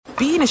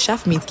being a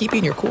chef means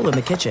keeping your cool in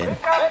the kitchen.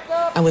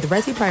 And with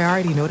Resi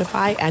Priority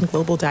Notify and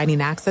Global Dining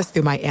Access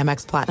through my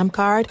Amex Platinum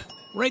card,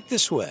 right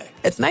this way.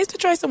 It's nice to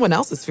try someone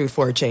else's food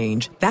for a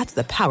change. That's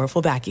the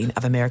powerful backing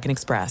of American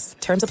Express.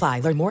 Terms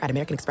apply. Learn more at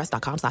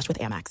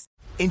americanexpress.com/withAmex.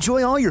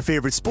 Enjoy all your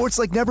favorite sports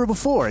like never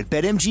before at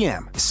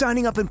BetMGM.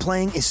 Signing up and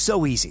playing is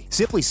so easy.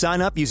 Simply sign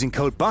up using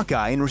code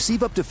Buckeye and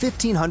receive up to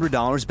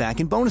 $1,500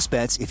 back in bonus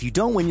bets if you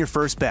don't win your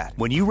first bet.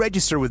 When you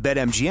register with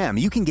BetMGM,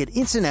 you can get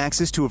instant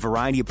access to a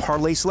variety of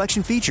parlay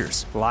selection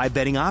features, live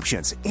betting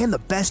options, and the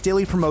best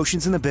daily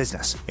promotions in the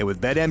business. And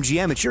with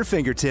BetMGM at your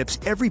fingertips,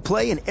 every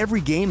play and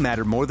every game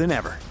matter more than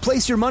ever.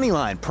 Place your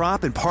moneyline,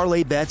 prop, and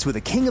parlay bets with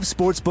the king of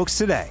sportsbooks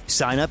today.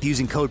 Sign up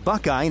using code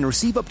Buckeye and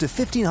receive up to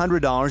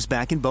 $1,500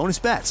 back in bonus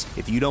bets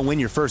if you don't win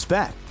your first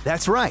bet.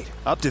 That's right,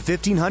 up to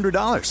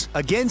 $1,500.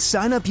 Again,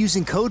 sign up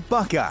using code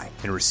Buckeye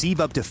and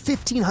receive up to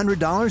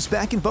 $1,500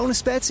 back in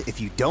bonus bets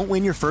if you don't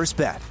win your first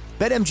bet.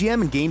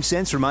 BetMGM and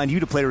GameSense remind you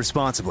to play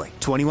responsibly.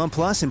 21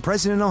 plus and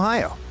present in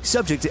Ohio.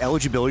 Subject to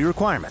eligibility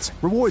requirements.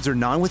 Rewards are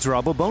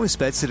non-withdrawable bonus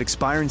bets that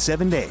expire in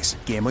 7 days.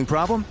 Gambling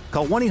problem?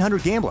 Call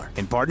 1-800-GAMBLER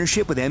in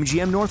partnership with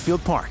MGM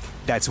Northfield Park.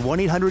 That's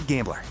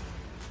 1-800-GAMBLER.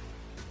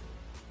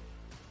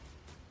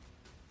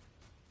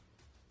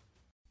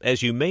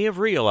 As you may have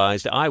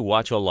realized, I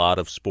watch a lot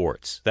of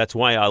sports. That's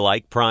why I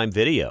like Prime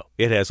Video.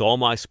 It has all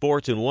my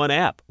sports in one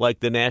app,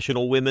 like the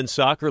National Women's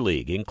Soccer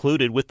League,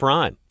 included with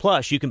Prime.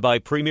 Plus, you can buy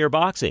Premier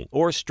Boxing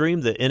or stream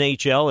the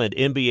NHL and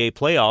NBA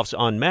playoffs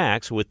on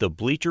Max with the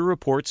Bleacher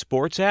Report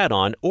Sports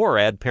add-on, or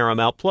add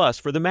Paramount Plus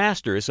for the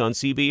Masters on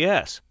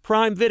CBS.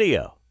 Prime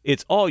Video.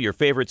 It's all your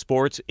favorite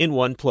sports in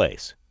one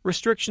place.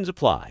 Restrictions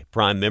apply.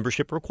 Prime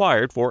membership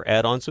required for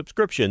add-on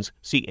subscriptions.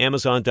 See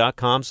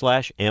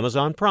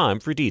Amazon.com/Amazon Prime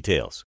for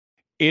details.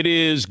 It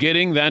is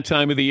getting that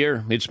time of the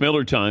year. It's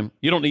Miller time.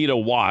 You don't need a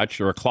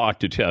watch or a clock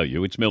to tell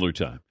you. It's Miller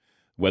time.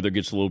 Weather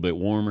gets a little bit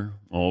warmer.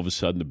 All of a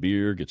sudden, the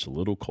beer gets a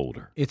little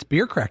colder. It's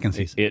beer cracking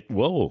season.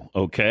 Whoa,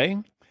 okay.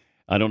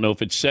 I don't know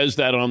if it says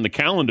that on the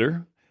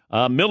calendar.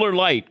 Miller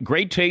Lite,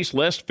 great taste,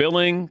 less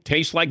filling,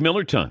 tastes like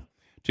Miller time.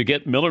 To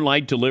get Miller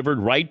Lite delivered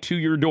right to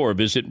your door,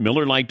 visit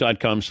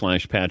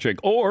MillerLite.com/Patrick,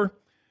 or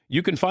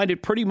you can find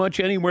it pretty much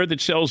anywhere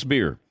that sells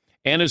beer.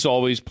 And as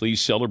always,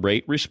 please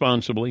celebrate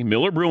responsibly.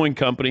 Miller Brewing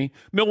Company,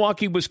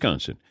 Milwaukee,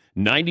 Wisconsin.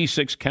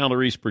 96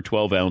 calories per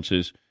 12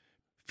 ounces.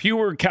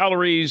 Fewer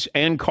calories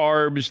and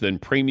carbs than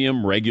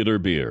premium regular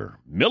beer.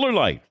 Miller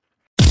Lite.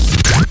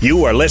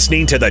 You are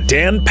listening to The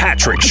Dan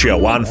Patrick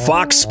Show on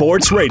Fox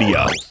Sports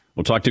Radio.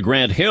 We'll talk to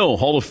Grant Hill,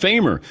 Hall of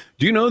Famer.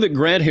 Do you know that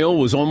Grant Hill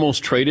was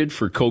almost traded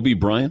for Kobe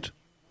Bryant?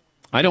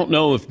 I don't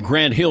know if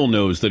Grant Hill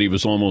knows that he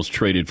was almost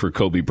traded for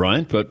Kobe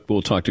Bryant, but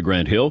we'll talk to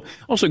Grant Hill.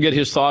 Also get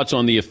his thoughts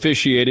on the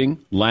officiating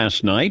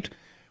last night.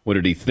 What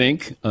did he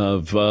think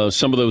of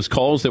some of those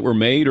calls that were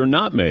made or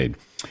not made?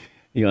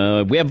 We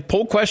have a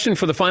poll question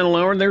for the final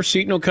hour there,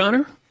 Seton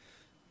O'Connor.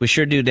 We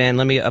sure do, Dan.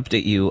 Let me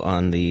update you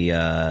on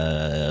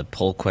the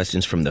poll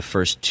questions from the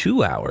first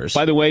 2 hours.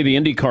 By the way, the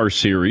IndyCar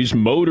Series,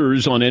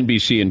 Motors on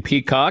NBC and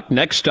Peacock.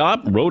 Next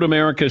stop, Road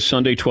America,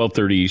 Sunday,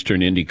 12:30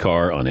 Eastern,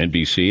 IndyCar on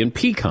NBC and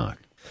Peacock.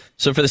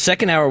 So for the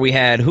second hour, we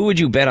had, who would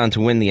you bet on to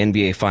win the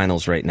NBA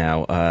Finals right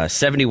now?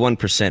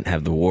 71%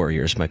 have the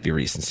Warriors. Might be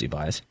recency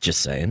bias.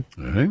 Just saying.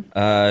 All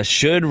right.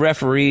 Should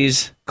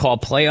referees call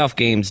playoff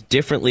games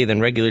differently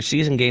than regular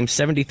season games?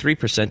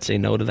 73% say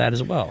no to that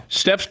as well.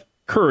 Steph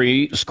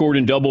Curry scored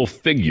in double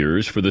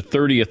figures for the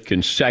 30th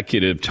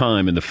consecutive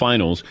time in the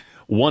finals.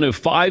 One of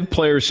 5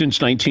 players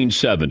since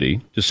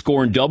 1970 to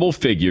score in double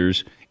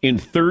figures in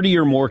 30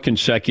 or more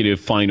consecutive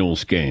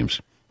finals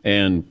games.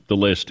 And the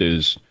list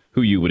is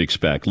who you would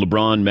expect.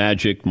 LeBron,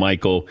 Magic,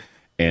 Michael,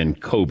 and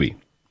Kobe.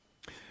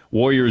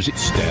 Warriors. Okay.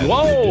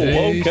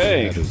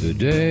 Stat of the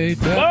day.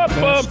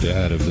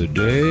 Stat of the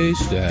day.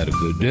 Stat of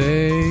the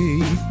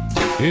day.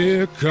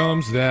 Here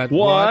comes that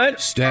what?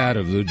 Stat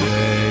of the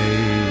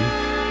day.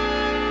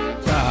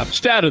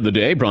 Stat of the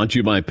day brought to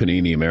you by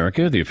Panini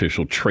America, the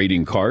official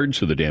trading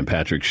cards of the Dan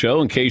Patrick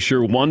Show. In case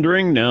you're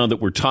wondering, now that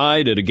we're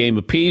tied at a game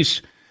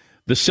apiece,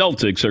 the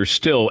Celtics are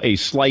still a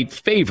slight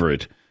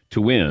favorite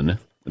to win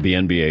the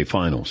NBA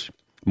Finals.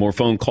 More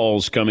phone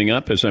calls coming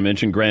up. As I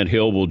mentioned, Grant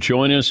Hill will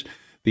join us.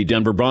 The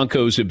Denver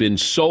Broncos have been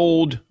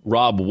sold.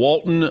 Rob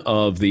Walton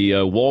of the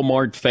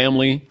Walmart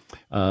family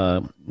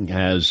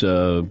has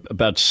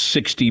about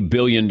 $60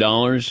 billion.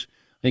 I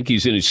think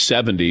he's in his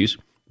 70s.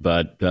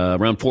 But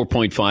around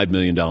 $4.5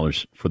 million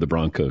for the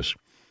Broncos.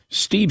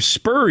 Steve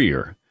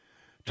Spurrier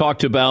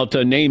talked about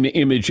name,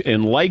 image,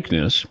 and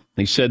likeness.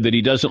 He said that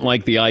he doesn't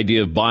like the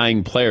idea of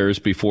buying players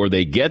before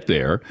they get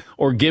there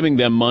or giving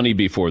them money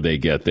before they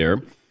get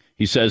there.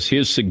 He says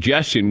his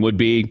suggestion would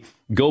be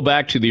go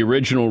back to the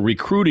original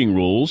recruiting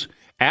rules.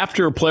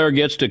 After a player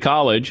gets to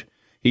college,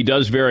 he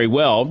does very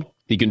well.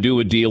 He can do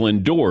a deal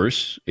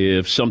endorse.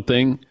 If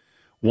something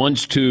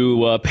wants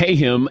to pay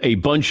him a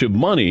bunch of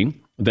money,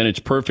 then it's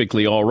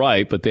perfectly all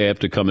right, but they have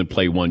to come and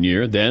play 1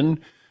 year. Then,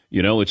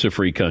 it's a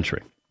free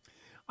country.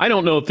 I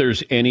don't know if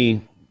there's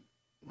any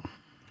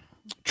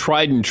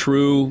tried and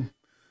true,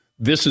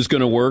 this is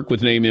going to work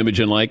with name, image,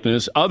 and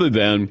likeness, other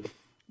than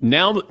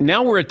Now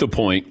we're at the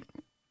point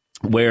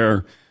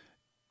where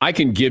I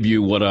can give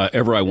you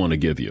whatever I want to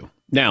give you.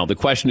 Now, the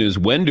question is,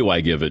 when do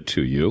I give it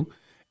to you?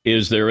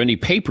 Is there any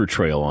paper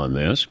trail on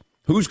this?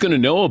 Who's going to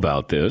know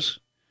about this?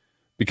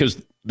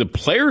 Because the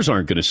players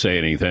aren't going to say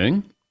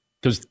anything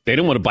because they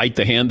don't want to bite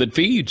the hand that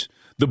feeds.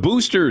 The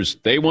boosters,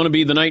 they want to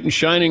be the knight in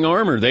shining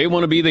armor. They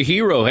want to be the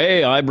hero.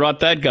 Hey, I brought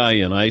that guy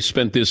in. I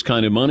spent this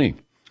kind of money.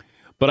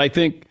 But I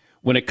think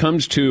when it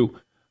comes to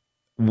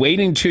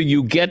waiting till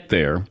you get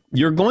there,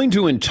 you're going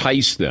to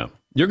entice them.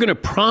 You're going to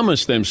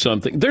promise them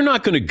something. They're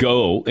not going to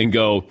go and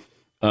go,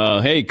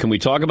 hey, can we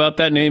talk about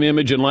that name,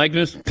 image, and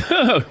likeness?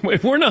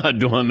 We're not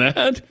doing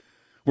that.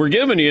 We're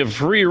giving you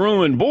free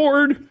room and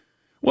board.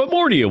 What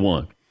more do you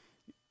want?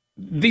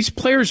 These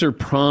players are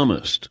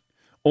promised,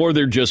 or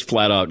they're just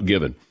flat out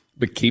given.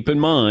 But keep in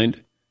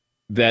mind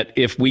that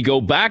if we go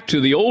back to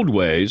the old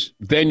ways,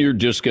 then you're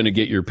just going to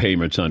get your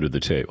payments under the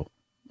table.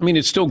 I mean,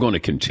 it's still going to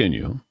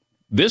continue.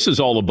 This is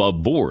all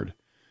above board.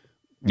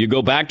 You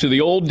go back to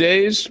the old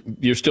days,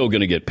 you're still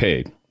going to get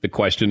paid. The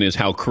question is,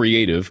 how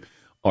creative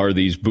are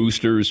these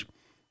boosters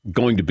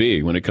going to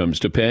be when it comes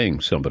to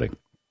paying somebody?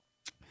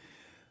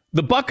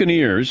 The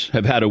Buccaneers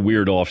have had a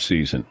weird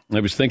offseason. I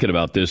was thinking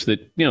about this,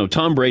 that,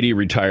 Tom Brady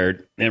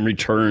retired and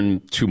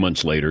returned 2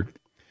 months later.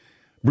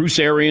 Bruce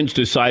Arians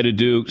decided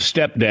to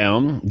step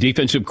down.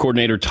 Defensive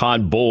coordinator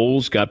Todd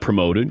Bowles got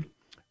promoted.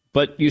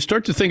 But you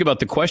start to think about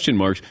the question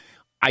marks.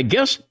 I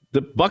guess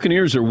the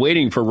Buccaneers are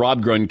waiting for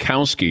Rob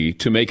Gronkowski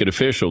to make it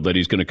official that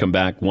he's going to come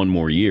back one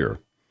more year.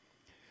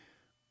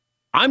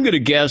 I'm going to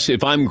guess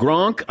if I'm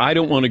Gronk, I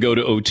don't want to go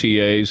to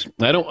OTAs.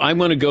 I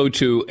want to go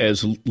to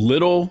as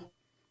little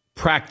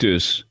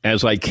practice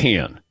as I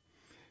can.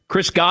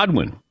 Chris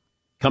Godwin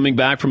coming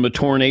back from a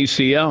torn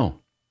ACL.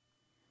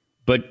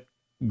 But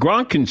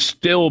Gronk can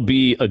still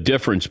be a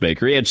difference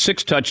maker. He had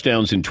 6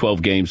 touchdowns in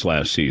 12 games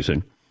last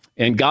season.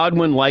 And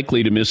Godwin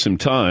likely to miss some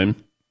time.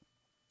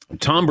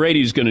 Tom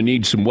Brady's going to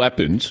need some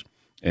weapons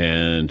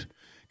and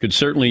could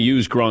certainly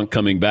use Gronk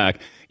coming back.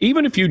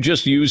 Even if you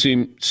just use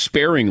him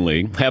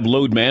sparingly, have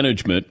load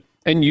management,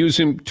 and use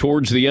him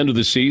towards the end of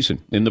the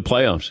season in the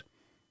playoffs.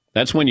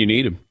 That's when you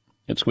need him.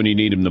 That's when you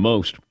need him the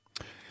most.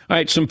 All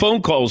right, some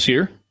phone calls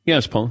here.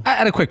 Yes, Paul? I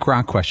had a quick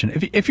Gronk question.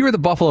 If you were the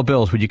Buffalo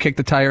Bills, would you kick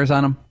the tires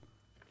on him?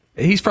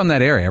 He's from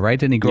that area, right?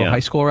 Didn't he go to high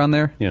school around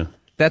there? Yeah.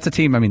 That's a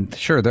team, I mean,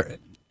 sure,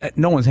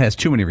 no one has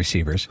too many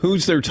receivers.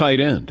 Who's their tight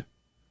end?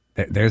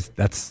 There's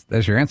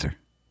your answer.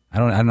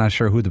 I'm not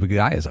sure who the big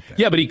guy is up there.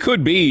 Yeah, but he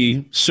could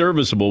be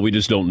serviceable. We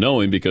just don't know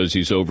him because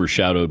he's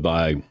overshadowed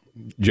by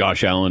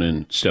Josh Allen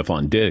and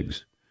Stephon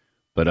Diggs.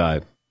 But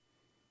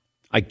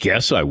I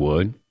guess I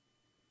would.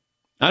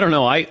 I don't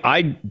know.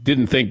 I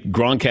didn't think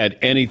Gronk had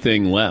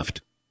anything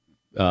left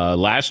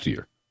last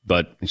year,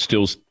 but he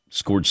still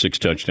scored 6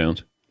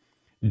 touchdowns.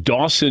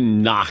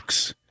 Dawson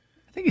Knox.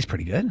 I think he's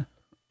pretty good.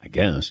 I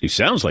guess. He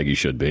sounds like he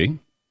should be.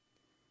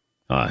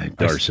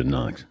 Dawson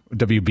Knox.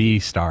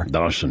 WB star.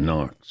 Dawson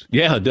Knox.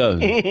 Yeah, it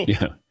does.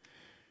 Yeah.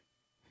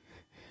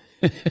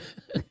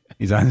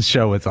 He's on the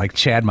show with like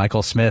Chad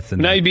Michael Smith.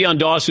 And now he'd be on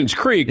Dawson's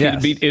Creek.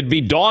 Yes. It'd be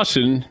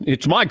Dawson.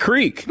 It's my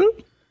creek.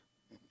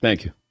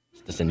 Thank you.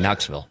 It's in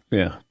Knoxville.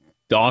 Yeah.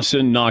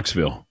 Dawson,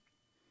 Knoxville.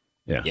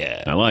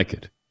 Yeah. I like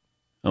it.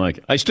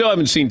 I still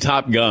haven't seen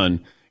Top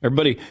Gun.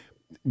 Everybody,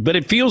 but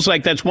it feels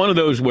like that's one of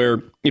those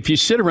where if you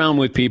sit around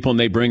with people and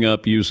they bring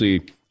up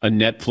usually a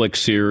Netflix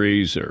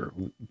series or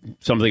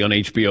something on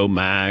HBO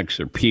Max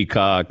or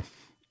Peacock,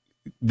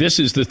 this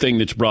is the thing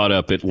that's brought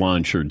up at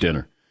lunch or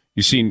dinner.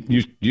 You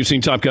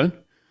seen Top Gun?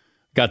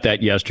 Got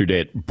that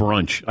yesterday at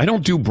brunch. I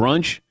don't do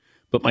brunch,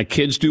 but my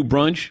kids do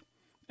brunch,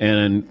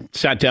 and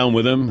sat down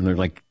with them, and they're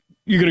like,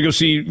 "You're going to go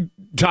see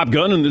Top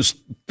Gun in this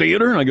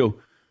theater?" And I go,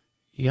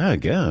 "Yeah, I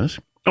guess."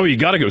 "Oh, you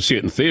got to go see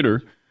it in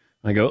theater."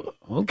 I go,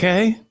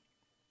 "Okay."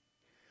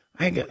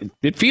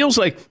 It feels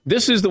like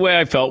this is the way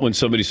I felt when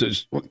somebody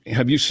says,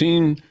 "Have you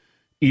seen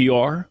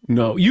ER?"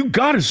 "No." "You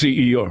got to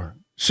see ER."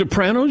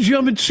 "Sopranos? You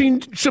haven't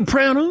seen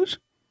Sopranos?"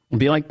 And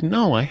be like,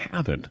 "No, I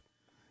haven't."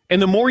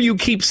 And the more you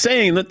keep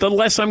saying that, the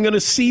less I'm going to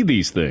see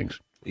these things.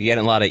 You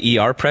getting a lot of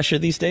ER pressure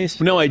these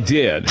days? No, I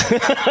did.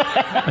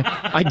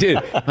 I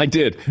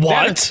did.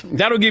 What?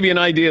 That'll give you an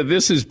idea.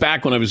 This is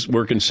back when I was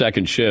working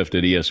second shift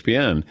at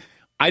ESPN.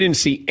 I didn't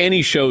see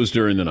any shows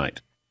during the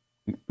night.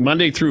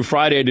 Monday through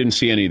Friday, I didn't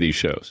see any of these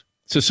shows.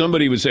 So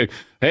somebody would say,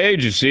 "Hey,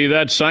 did you see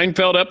that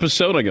Seinfeld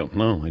episode?" I go,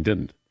 "No, I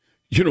didn't."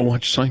 "You don't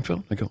watch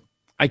Seinfeld?" I go,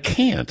 "I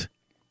can't.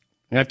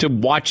 I have to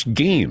watch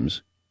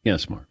games."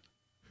 Yes, Mark.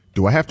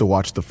 Do I have to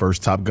watch the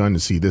first Top Gun to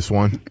see this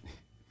one?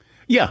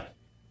 Yeah,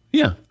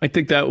 I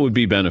think that would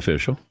be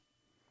beneficial.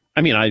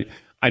 I mean,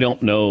 I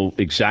don't know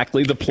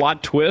exactly the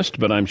plot twist,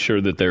 but I'm sure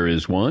that there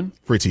is one.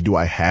 Fritzy, do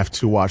I have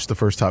to watch the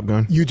first Top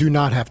Gun? You do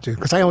not have to,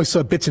 because I only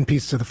saw bits and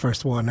pieces of the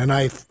first one, and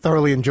I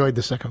thoroughly enjoyed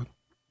the second one.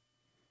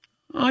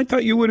 I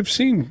thought you would have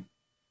seen.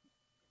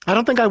 I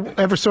don't think I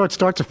ever saw it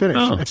start to finish.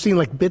 Oh. I've seen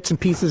like bits and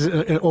pieces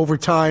over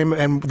time,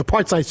 and the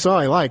parts I saw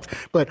I liked,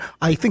 but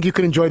I think you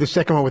could enjoy the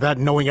second one without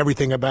knowing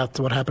everything about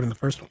what happened in the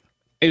first one.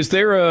 Is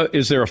there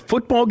a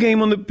football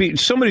game on the beach?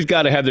 Somebody's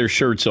got to have their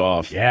shirts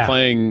off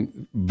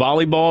playing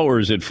volleyball, or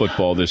is it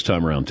football this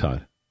time around,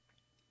 Todd?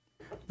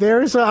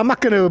 There's I'm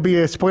not going to be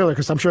a spoiler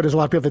because I'm sure there's a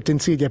lot of people that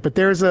didn't see it yet, but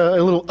there's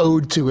a little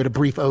ode to it, a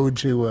brief ode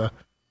to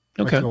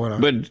what's going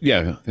on. But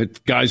yeah,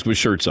 guys with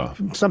shirts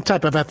off. Some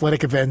type of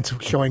athletic event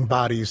showing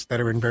bodies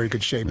that are in very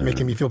good shape,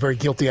 making me feel very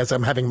guilty as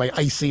I'm having my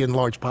icy and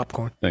large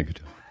popcorn. Thank you,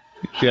 Tom.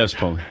 Yes,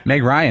 Paul.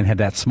 Meg Ryan had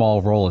that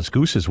small role as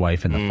Goose's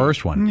wife in the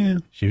first one. Yeah.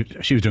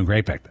 She was doing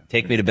great back then.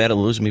 Take me to bed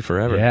and lose me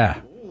forever.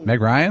 Yeah.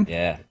 Meg Ryan?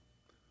 Yeah.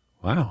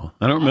 Wow.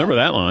 I don't remember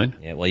that line.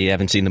 Yeah, well, you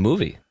haven't seen the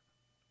movie.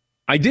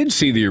 I did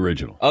see the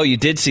original. Oh, you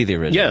did see the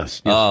original?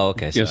 Yes. Oh,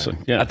 okay. Yes, sorry.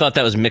 yeah. I thought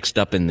that was mixed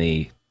up in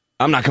the...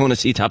 I'm not going to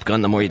see Top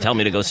Gun the more you tell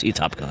me to go see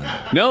Top Gun.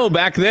 No,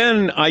 back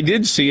then I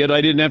did see it. I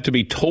didn't have to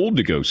be told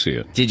to go see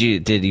it. Did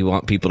you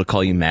want people to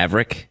call you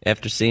Maverick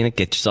after seeing it?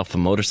 Get yourself a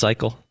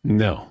motorcycle?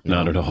 No,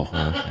 not at all.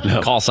 Okay.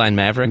 No. Call sign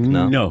Maverick?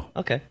 No. No.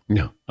 Okay.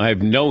 No. I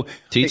have no...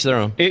 To each their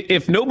own.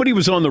 If nobody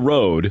was on the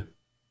road,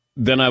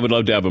 then I would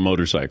love to have a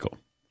motorcycle.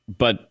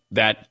 But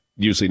that's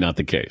usually not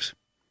the case.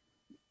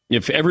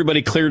 If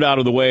everybody cleared out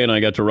of the way and I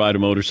got to ride a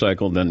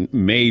motorcycle, then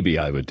maybe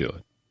I would do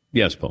it.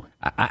 Yes, Paul.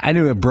 I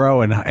knew a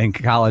bro in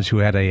college who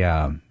had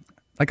a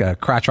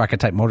crotch rocket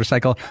type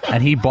motorcycle,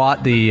 and he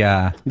bought the.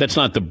 That's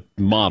not the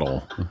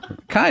model.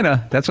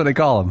 Kinda. That's what they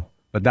call them,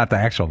 but not the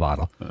actual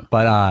model.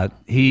 But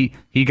he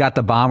got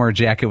the bomber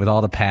jacket with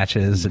all the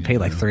patches and paid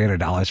like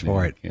 $300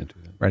 for it. Can't do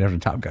that. Right after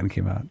Top Gun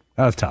came out.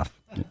 That was tough.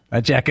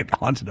 That jacket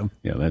haunted him.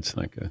 Yeah, that's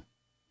not good.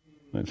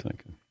 That's not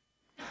good.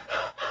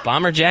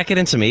 Bomber jacket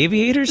and some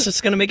aviators?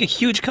 It's going to make a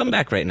huge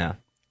comeback right now.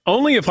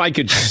 Only if I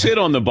could sit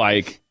on the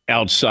bike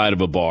outside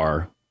of a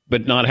bar,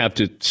 but not have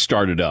to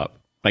start it up.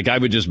 Like I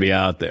would just be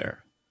out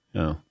there.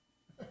 You know.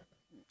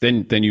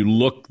 Then you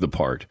look the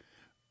part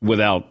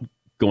without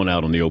going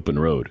out on the open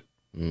road.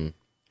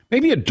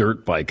 Maybe a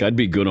dirt bike. I'd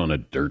be good on a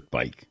dirt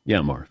bike. Yeah,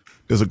 Marv.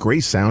 Does a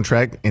great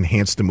soundtrack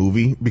enhance the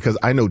movie? Because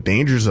I know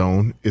Danger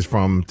Zone is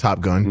from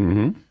Top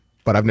Gun,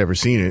 but I've never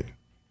seen it.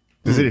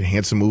 Does it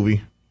enhance the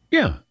movie?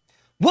 Yeah.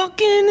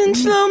 Walking in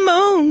slow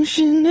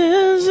motion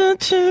as I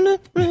turn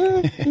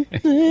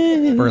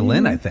around.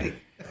 Berlin, I think.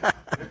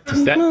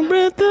 Is that... My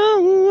breath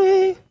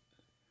away.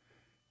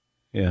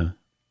 Yeah.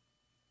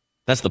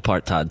 That's the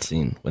part Todd's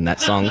seen when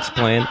that song's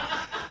playing.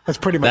 That's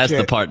pretty much That's it.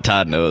 the part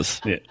Todd knows.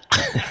 Yeah.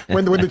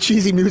 when the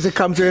cheesy music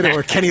comes in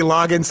or Kenny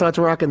Loggins starts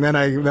rocking, then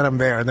I'm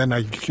there. And then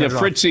I shut it off.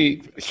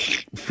 Fritzy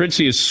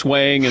is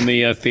swaying in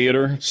the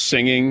theater,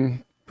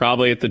 singing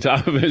probably at the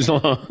top of his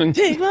lungs.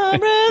 Take my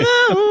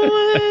breath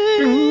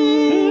away.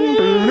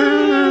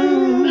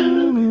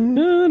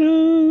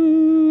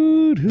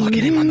 Look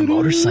at him on the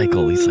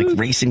motorcycle. He's like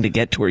racing to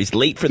get to where he's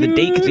late for the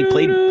date because he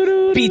played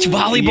beach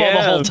volleyball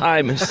the whole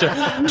time. So,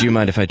 do you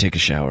mind if I take a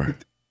shower?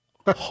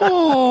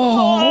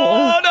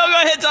 Oh, no,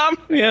 go ahead, Tom.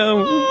 Yeah,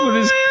 with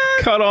his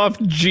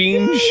cut-off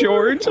jean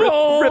shorts.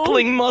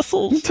 Rippling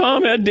muscles.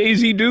 Tom had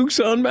Daisy Dukes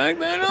on back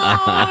then.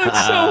 Oh,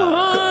 it's so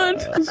hot.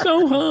 It's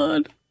so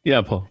hot.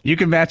 Yeah, Paul. You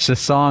can match the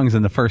songs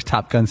in the first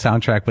Top Gun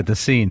soundtrack with the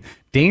scene.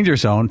 Danger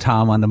Zone,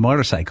 Tom on the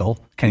motorcycle,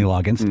 Kenny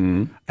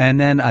Loggins. And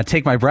then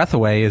Take My Breath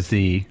Away is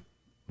the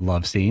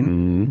love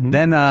scene.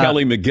 Then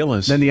Kelly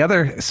McGillis. Then the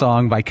other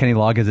song by Kenny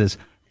Loggins is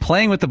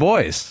Playing with the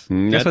Boys.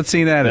 Guess what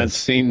scene that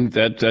is?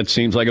 That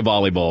seems like a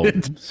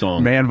volleyball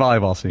song. Man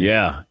volleyball scene.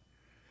 Yeah.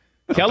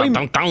 Kelly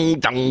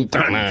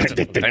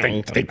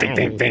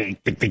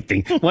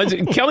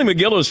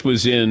McGillis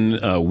was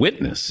in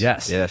Witness.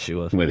 Yes. Yeah, she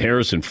was. With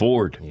Harrison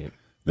Ford. Yeah.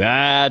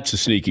 That's a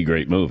sneaky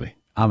great movie.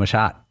 I'm a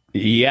shot.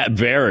 Yeah,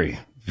 very,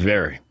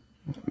 very.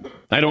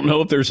 I don't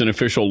know if there's an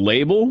official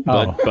label,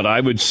 but I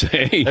would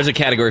say... There's a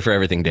category for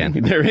everything, Dan.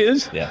 There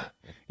is? Yeah.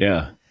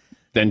 Yeah.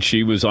 Then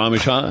she was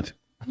Amish hot.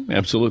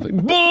 Absolutely.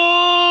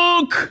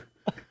 Book!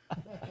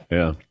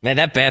 Yeah. Man,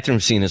 that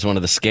bathroom scene is one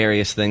of the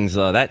scariest things,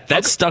 though.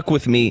 That stuck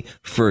with me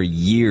for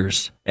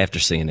years after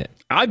seeing it.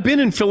 I've been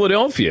in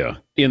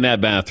Philadelphia in that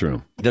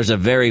bathroom. There's a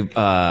very,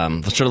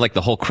 sort of like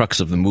the whole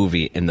crux of the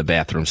movie in the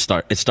bathroom.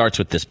 It starts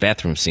with this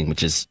bathroom scene,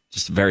 which is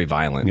just very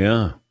violent.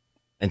 Yeah.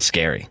 And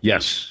scary.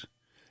 Yes.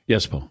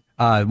 Yes, Paul.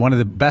 One of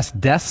the best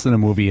deaths in a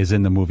movie is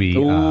in the movie.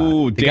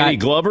 Ooh, Danny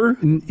Glover?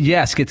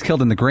 Yes, gets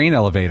killed in the grain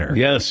elevator.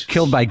 Yes.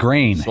 Killed by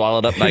grain.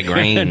 Swallowed up by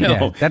grain. No.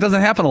 Yeah, that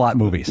doesn't happen a lot in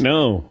movies.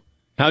 No.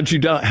 How'd you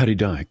die? How'd he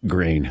die?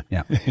 Grain.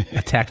 Yeah.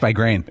 Attacked by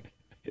grain.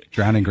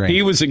 Drowned in grain.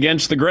 He was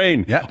against the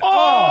grain. Yeah.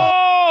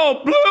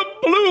 Oh!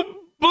 Bloop, bloop,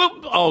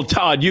 bloop. Oh,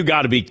 Todd, you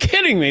got to be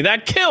kidding me.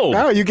 That killed.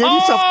 Oh, you gave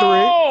yourself 3.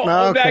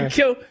 Oh, okay. that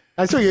killed.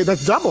 I saw you.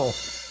 That's double.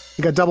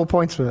 You got double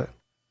points for that.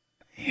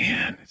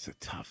 Man, it's a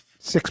tough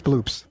 6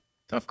 bloops.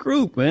 Tough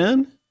group,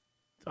 man.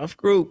 Tough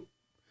group.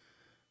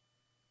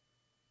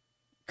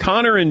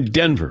 Connor in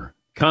Denver.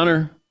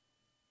 Connor,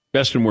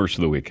 best and worst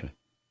of the weekend.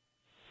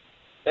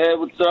 Hey,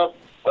 what's up?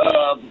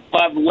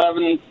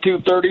 5'11",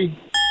 230.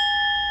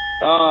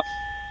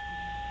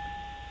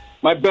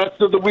 My best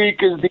of the week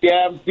is the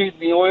Avs beating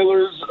the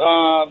Oilers.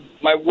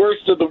 My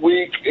worst of the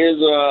week is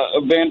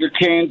Evander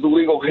Kane's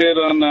illegal hit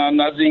on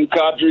Nazem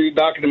Kadri,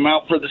 knocking him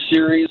out for the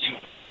series.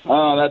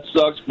 That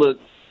sucks, but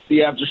the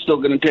Avs are still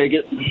going to take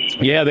it.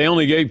 Yeah, they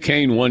only gave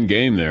Kane one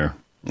game there.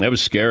 That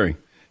was scary.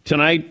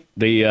 Tonight,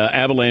 the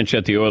Avalanche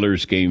at the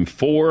Oilers, Game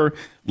 4.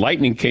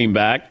 Lightning came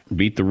back,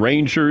 beat the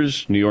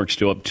Rangers. New York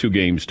still up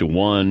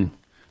 2-1.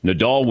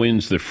 Nadal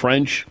wins the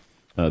French.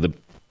 The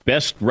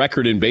best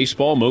record in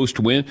baseball, most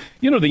win.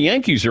 You know, the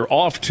Yankees are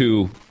off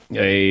to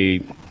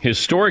a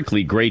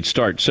historically great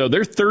start. So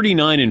they're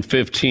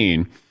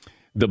 39-15.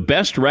 The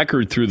best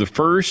record through the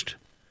first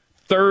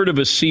third of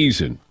a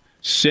season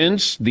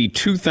since the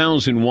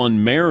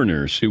 2001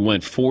 Mariners, who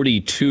went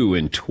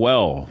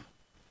 42-12.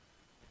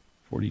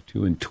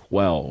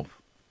 42-12.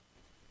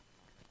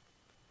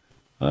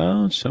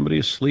 Oh, somebody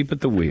asleep at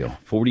the wheel.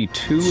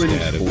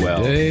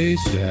 42-12.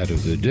 Stat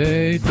of the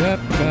day, stat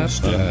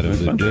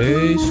of the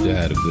day,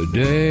 stat of the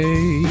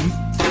day.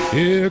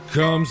 Here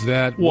comes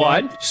that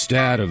what?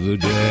 Stat of the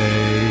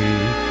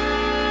day.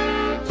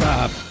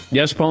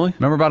 Yes, Paulie?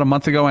 Remember about a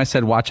month ago I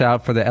said watch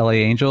out for the LA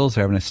Angels?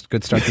 They're having a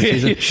good start this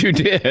season. Yes, you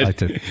did. I like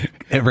to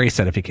erase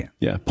that if you can.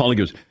 Yeah, Paulie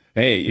goes,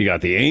 hey, you got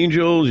the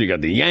Angels, you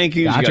got the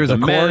Yankees, Dodgers, you got the of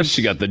Mets, course.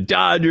 you got the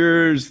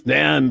Dodgers.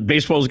 Man,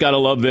 baseball's got to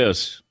love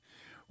this.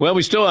 Well,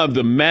 we still have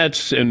the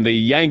Mets and the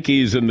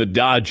Yankees and the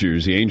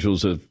Dodgers. The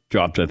Angels have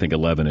dropped, I think,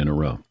 11 in a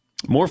row.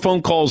 More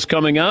phone calls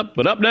coming up,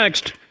 but up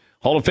next,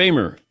 Hall of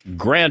Famer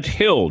Grant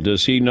Hill.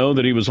 Does he know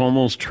that he was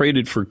almost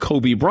traded for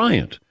Kobe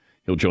Bryant?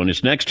 He'll join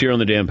us next here on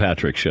the Dan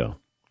Patrick Show.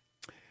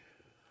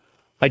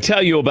 I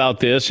tell you about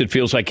this, it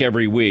feels like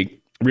every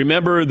week.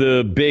 Remember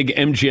the big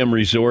MGM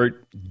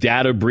Resort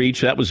data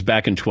breach? That was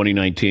back in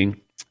 2019.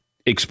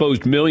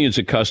 Exposed millions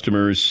of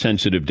customers'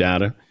 sensitive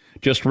data.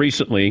 Just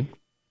recently,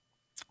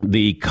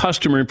 the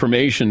customer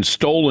information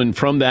stolen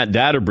from that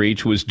data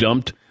breach was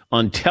dumped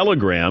on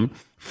Telegram,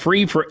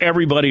 free for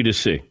everybody to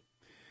see.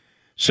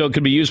 So it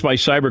could be used by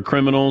cyber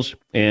criminals,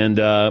 and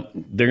they're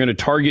going to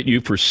target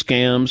you for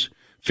scams,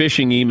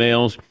 phishing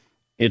emails.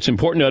 It's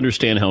important to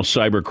understand how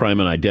cybercrime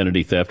and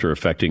identity theft are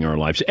affecting our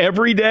lives.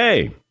 Every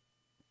day,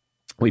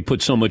 we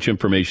put so much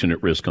information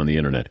at risk on the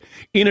internet.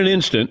 In an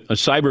instant, a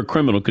cyber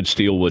criminal could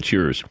steal what's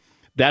yours.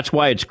 That's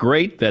why it's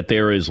great that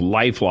there is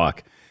LifeLock,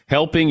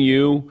 helping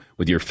you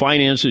with your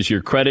finances,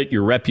 your credit,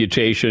 your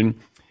reputation.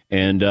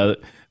 And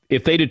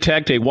if they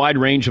detect a wide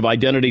range of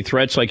identity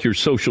threats like your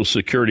social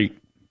security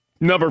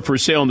number for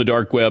sale on the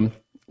dark web,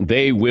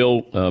 they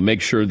will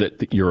make sure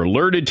that you're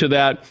alerted to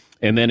that.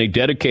 And then a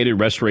dedicated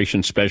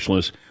restoration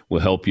specialist will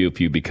help you if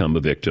you become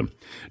a victim.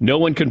 No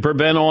one can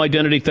prevent all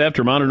identity theft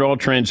or monitor all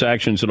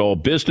transactions at all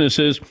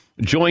businesses.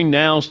 Join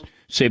now.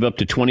 Save up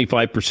to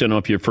 25%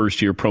 off your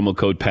first year. Promo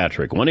code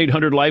Patrick.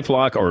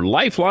 1-800-LIFELOCK or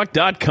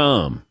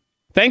lifelock.com.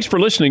 Thanks for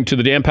listening to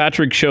the Dan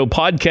Patrick Show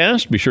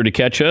podcast. Be sure to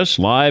catch us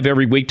live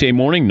every weekday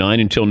morning, 9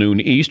 until noon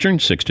Eastern,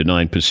 6 to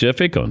 9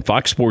 Pacific on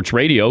Fox Sports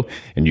Radio.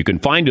 And you can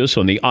find us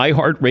on the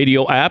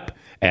iHeartRadio app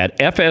at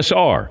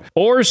FSR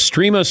or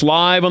stream us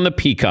live on the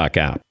Peacock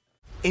app.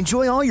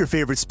 Enjoy all your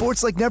favorite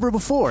sports like never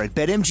before at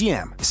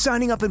BetMGM.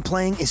 Signing up and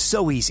playing is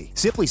so easy.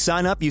 Simply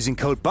sign up using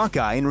code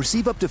Buckeye and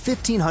receive up to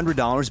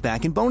 $1,500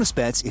 back in bonus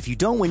bets if you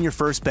don't win your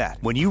first bet.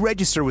 When you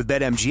register with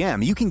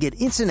BetMGM, you can get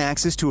instant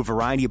access to a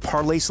variety of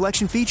parlay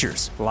selection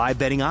features, live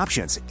betting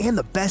options, and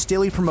the best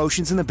daily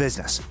promotions in the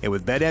business. And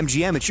with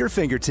BetMGM at your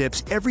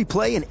fingertips, every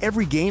play and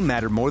every game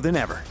matter more than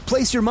ever.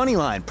 Place your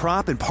moneyline,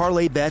 prop, and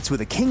parlay bets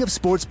with the king of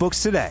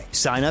sportsbooks today.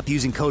 Sign up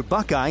using code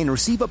Buckeye and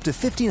receive up to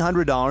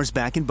 $1,500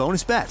 back in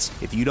bonus bets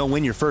if you don't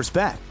win your first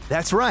bet.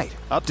 That's right,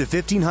 up to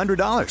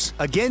 $1,500.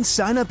 Again,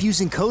 sign up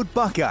using code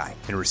Buckeye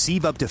and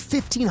receive up to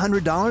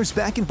 $1,500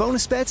 back in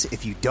bonus bets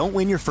if you don't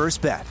win your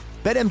first bet.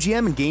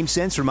 BetMGM and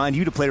GameSense remind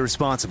you to play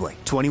responsibly.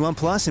 21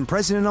 plus and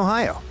present in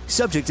Ohio.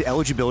 Subject to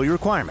eligibility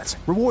requirements.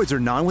 Rewards are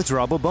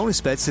non-withdrawable bonus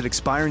bets that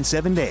expire in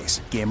 7 days.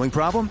 Gambling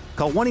problem?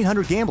 Call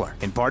 1-800-GAMBLER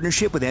in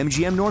partnership with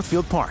MGM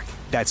Northfield Park.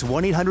 That's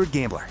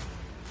 1-800-GAMBLER.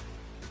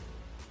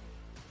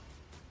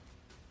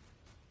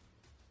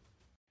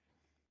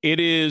 It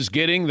is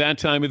getting that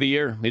time of the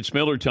year. It's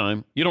Miller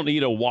time. You don't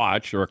need a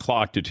watch or a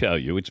clock to tell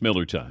you. It's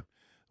Miller time.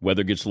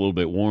 Weather gets a little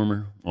bit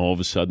warmer. All of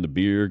a sudden, the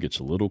beer gets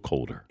a little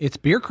colder. It's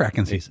beer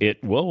cracking season.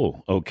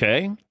 Whoa,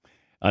 okay.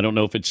 I don't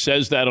know if it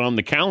says that on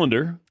the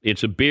calendar.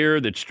 It's a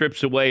beer that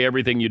strips away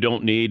everything you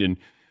don't need and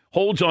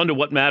holds on to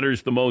what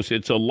matters the most.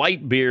 It's a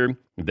light beer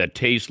that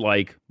tastes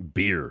like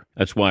beer.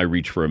 That's why I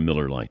reach for a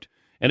Miller Lite.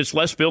 And it's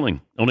less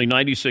filling, only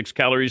 96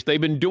 calories. They've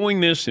been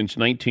doing this since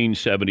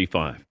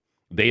 1975.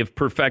 They have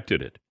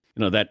perfected it.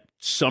 You know, that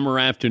summer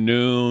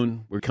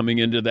afternoon, we're coming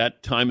into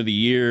that time of the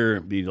year,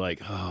 be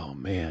like, oh,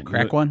 man.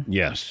 Crack one?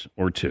 Yes,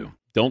 or two.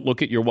 Don't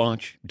look at your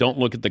watch. Don't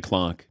look at the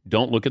clock.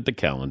 Don't look at the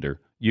calendar.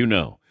 You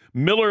know.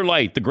 Miller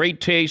Lite, the great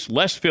taste,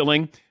 less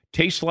filling,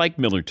 tastes like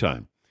Miller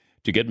time.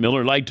 To get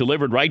Miller Lite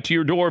delivered right to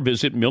your door,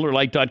 visit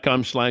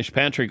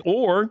MillerLite.com/Patrick,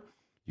 or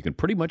you can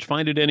pretty much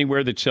find it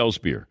anywhere that sells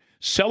beer.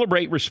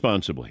 Celebrate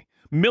responsibly.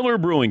 Miller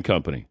Brewing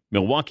Company,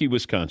 Milwaukee,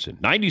 Wisconsin.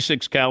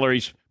 96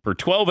 calories per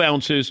 12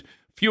 ounces,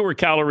 fewer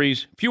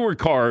calories, fewer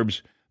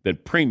carbs than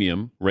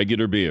premium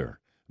regular beer.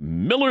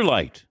 Miller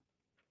Lite.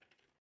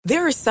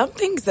 There are some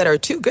things that are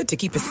too good to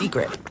keep a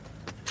secret.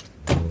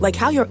 Like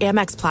how your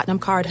Amex Platinum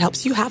card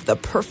helps you have the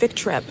perfect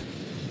trip.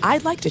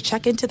 I'd like to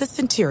check into the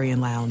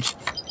Centurion Lounge.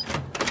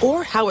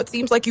 Or how it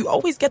seems like you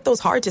always get those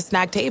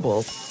hard-to-snag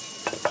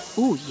tables.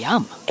 Ooh,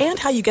 yum. And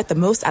how you get the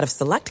most out of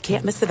select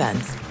can't-miss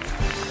events.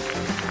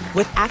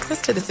 With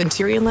access to the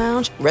Centurion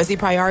Lounge, Resi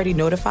Priority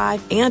Notified,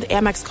 and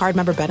Amex card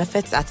member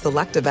benefits at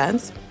select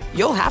events,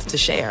 you'll have to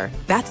share.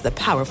 That's the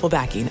powerful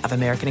backing of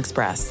American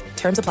Express.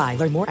 Terms apply.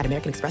 Learn more at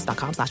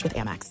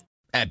americanexpress.com/withAmex.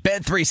 At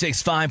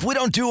Bet365, we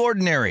don't do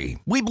ordinary.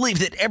 We believe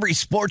that every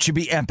sport should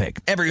be epic.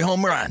 Every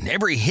home run,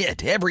 every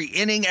hit, every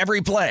inning, every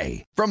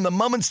play. From the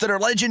moments that are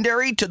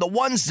legendary to the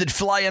ones that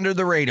fly under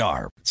the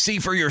radar. See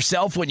for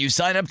yourself when you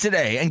sign up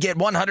today and get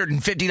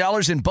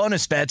 $150 in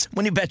bonus bets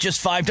when you bet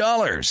just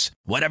 $5.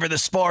 Whatever the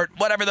sport,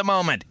 whatever the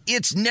moment,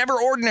 it's never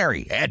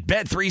ordinary at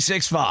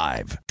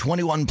Bet365.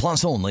 21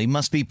 plus only.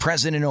 Must be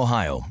present in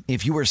Ohio.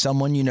 If you or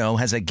someone you know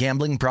has a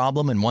gambling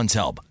problem and wants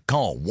help,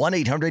 call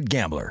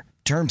 1-800-GAMBLER.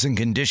 Terms and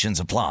conditions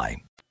apply.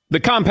 The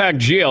compact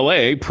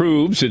GLA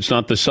proves it's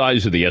not the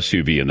size of the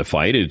SUV in the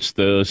fight. It's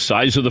the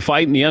size of the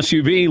fight in the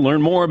SUV.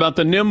 Learn more about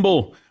the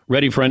Nimble.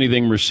 Ready for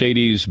anything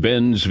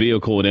Mercedes-Benz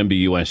vehicle at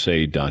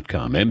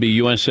MBUSA.com.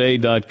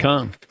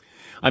 MBUSA.com.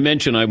 I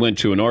mentioned I went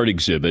to an art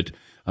exhibit,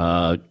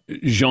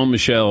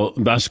 Jean-Michel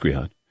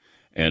Basquiat,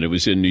 and it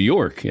was in New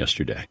York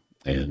yesterday.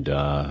 And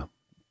a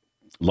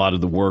lot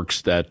of the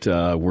works that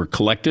were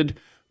collected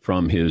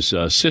from his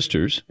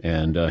sisters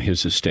and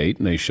his estate,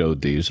 and they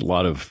showed these. A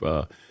lot of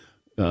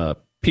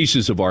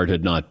pieces of art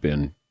had not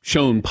been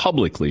shown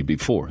publicly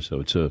before,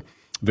 so it's a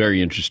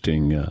very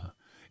interesting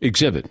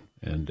exhibit.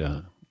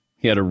 And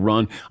he had a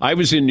run. I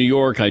was in New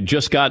York. I'd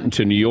just gotten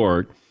to New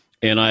York,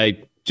 and I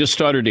just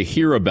started to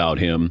hear about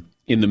him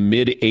in the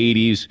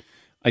mid-'80s.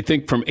 I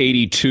think from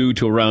 82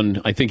 to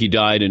around, I think he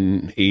died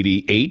in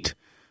 88.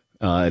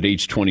 At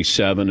age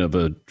 27 of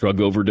a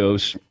drug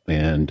overdose,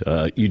 and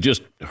you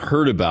just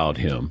heard about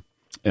him.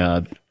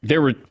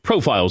 There were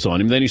profiles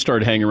on him. Then he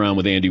started hanging around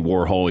with Andy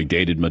Warhol. He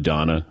dated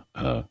Madonna,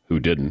 who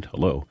didn't.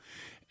 Hello.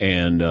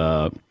 And,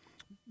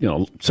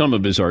 some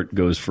of his art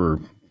goes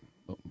for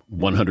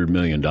 $100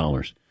 million.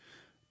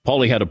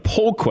 Paulie had a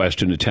poll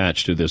question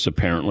attached to this,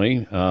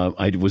 apparently.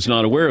 I was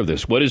not aware of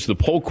this. What is the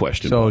poll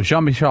question? So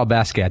Jean-Michel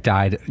Basquiat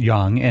died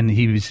young, and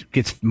he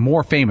gets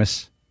more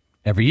famous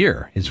every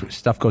year. His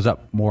stuff goes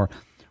up more.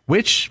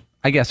 Which,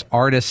 I guess,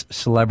 artist,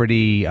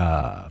 celebrity,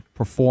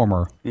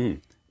 performer,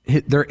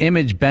 their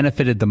image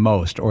benefited the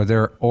most, or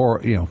their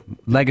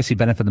legacy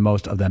benefited the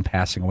most of them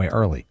passing away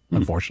early,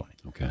 unfortunately.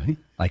 Okay.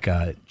 Like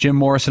Jim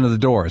Morrison of the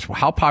Doors.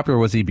 How popular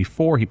was he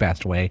before he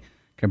passed away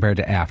compared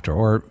to after?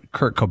 Or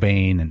Kurt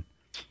Cobain. And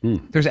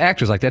there's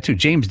actors like that, too.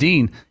 James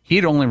Dean, he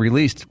had only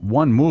released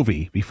one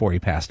movie before he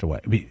passed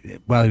away,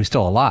 while he was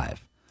still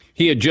alive.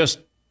 He had just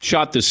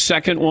shot the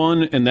second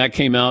one, and that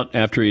came out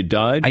after he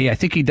died? I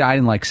think he died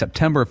in like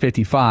September of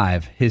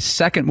 55. His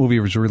second movie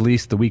was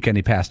released the weekend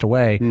he passed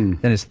away. Then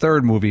his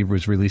third movie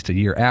was released a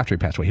year after he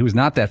passed away. He was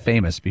not that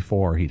famous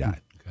before he died,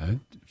 okay.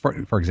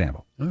 for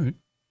example. All right.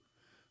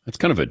 That's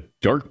kind of a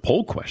dark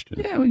poll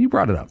question. Yeah, well, you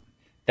brought it up.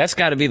 That's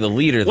got to be the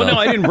leader, though. Well, no,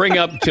 I didn't bring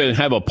up to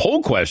have a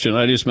poll question.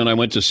 I just meant I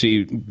went to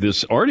see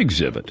this art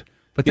exhibit.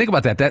 But think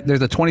about that.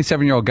 There's a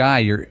 27-year-old guy.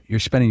 You're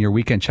spending your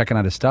weekend checking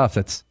out his stuff.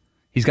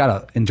 He's got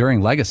an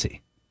enduring legacy.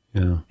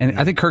 Yeah. And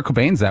I think Kurt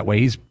Cobain's that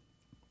way.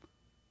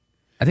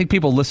 I think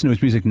people listen to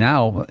his music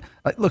now.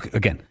 Look,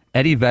 again,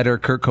 Eddie Vedder,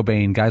 Kurt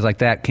Cobain, guys like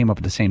that came up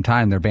at the same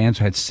time. Their bands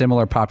had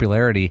similar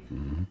popularity.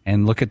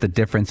 And look at the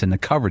difference in the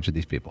coverage of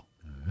these people.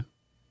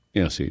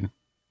 Yeah, see.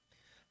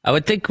 I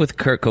would think with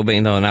Kurt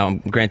Cobain, though, now,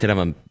 granted, I'm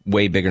a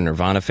way bigger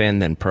Nirvana fan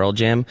than Pearl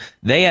Jam.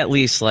 They at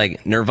least,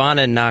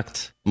 Nirvana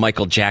knocked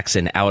Michael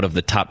Jackson out of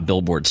the top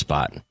Billboard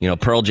spot.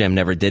 Pearl Jam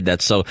never did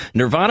that. So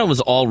Nirvana was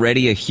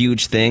already a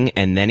huge thing,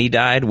 and then he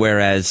died,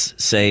 whereas,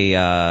 say,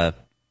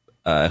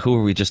 who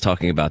were we just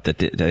talking about that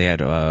they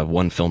had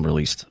one film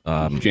released?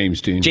 James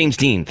Dean. James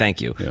Dean,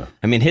 thank you. Yeah.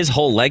 I mean, his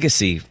whole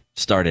legacy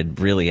started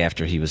really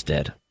after he was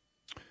dead.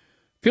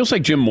 Feels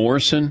like Jim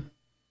Morrison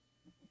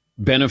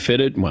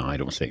benefited. Well, I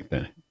don't say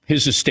that.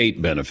 His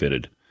estate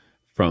benefited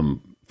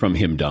from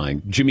him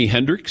dying. Jimi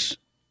Hendrix?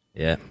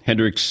 Yeah.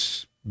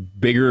 Hendrix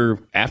bigger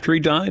after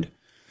he died?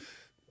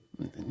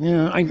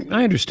 Yeah, I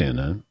understand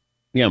that.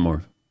 Yeah,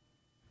 more.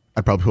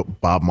 I'd probably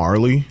put Bob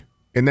Marley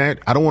in that.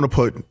 I don't want to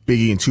put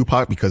Biggie and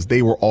Tupac because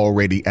they were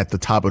already at the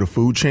top of the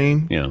food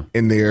chain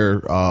in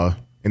their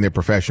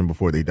profession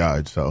before they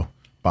died. So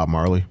Bob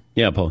Marley.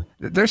 Yeah, Paul.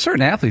 There's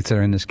certain athletes that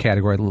are in this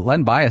category.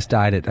 Len Bias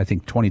died at, I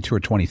think, 22 or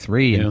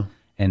 23.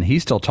 And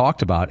he's still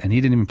talked about, and he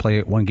didn't even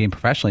play one game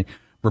professionally.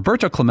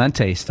 Roberto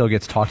Clemente still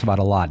gets talked about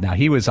a lot. Now,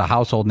 he was a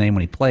household name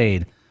when he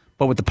played,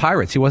 but with the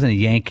Pirates, he wasn't a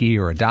Yankee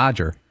or a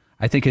Dodger.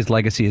 I think his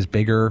legacy is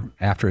bigger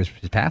after his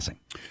passing.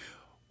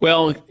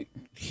 Well,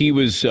 he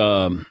was he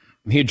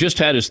had just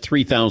had his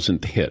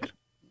 3,000th hit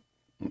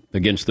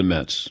against the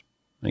Mets,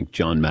 I think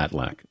John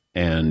Matlack.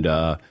 And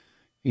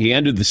he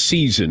ended the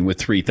season with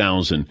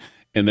 3,000.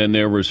 And then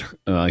there was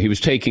he was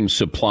taking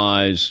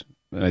supplies,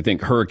 I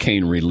think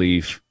hurricane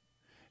relief,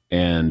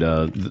 and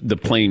the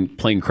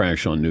plane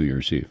crash on New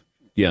Year's Eve.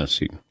 Yes.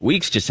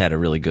 Weeks just had a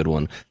really good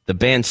one. The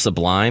band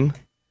Sublime,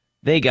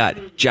 they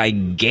got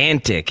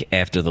gigantic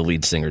after the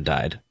lead singer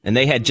died. And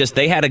they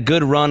had a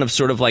good run of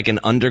sort of like an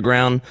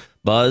underground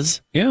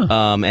buzz. Yeah.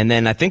 And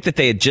then I think that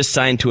they had just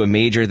signed to a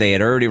major. They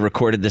had already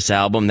recorded this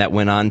album that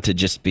went on to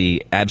just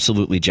be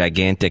absolutely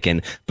gigantic.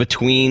 And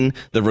between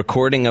the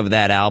recording of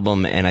that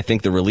album and I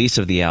think the release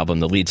of the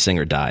album, the lead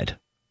singer died.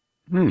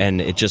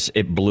 And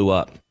it blew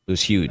up. It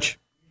was huge.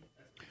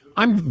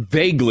 I'm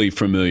vaguely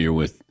familiar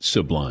with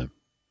Sublime.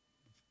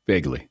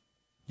 Vaguely.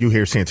 You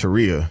hear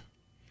Santeria,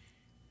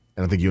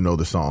 and I think you know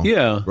the song.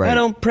 Yeah. Right. I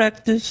don't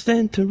practice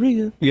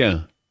Santeria.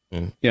 Yeah.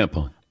 Yeah,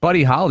 Paul.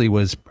 Buddy Holly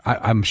was,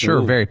 I'm sure,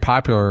 a very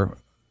popular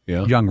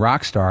young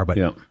rock star, but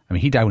I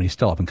mean, he died when he's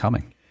still up and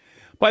coming.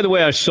 By the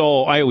way, I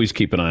always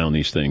keep an eye on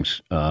these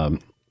things.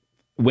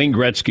 Wayne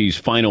Gretzky's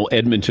final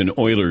Edmonton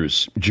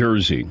Oilers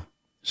jersey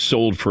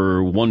sold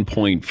for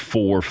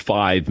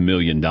 $1.45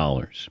 million.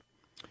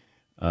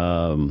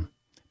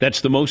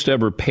 That's the most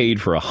ever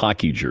paid for a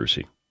hockey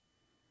jersey.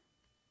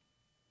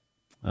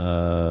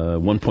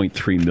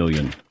 1.3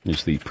 million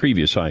is the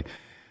previous high.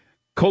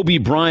 Kobe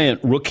Bryant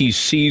rookie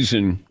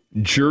season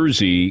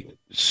jersey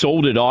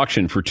sold at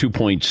auction for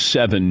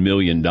 $2.7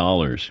 million.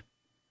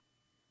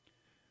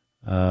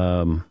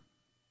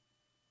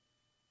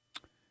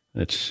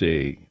 Let's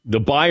see.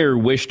 The buyer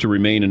wished to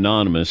remain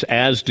anonymous,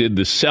 as did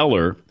the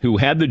seller, who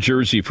had the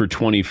jersey for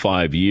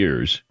 25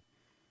 years.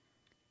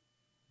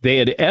 They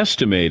had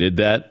estimated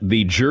that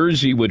the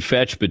jersey would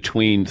fetch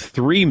between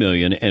 $3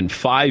 million and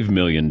 $5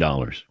 million.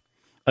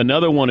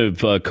 Another one of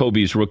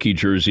Kobe's rookie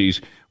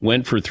jerseys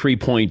went for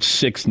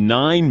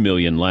 $3.69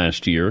 million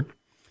last year.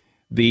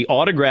 The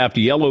autographed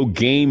yellow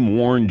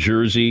game-worn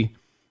jersey,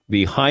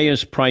 the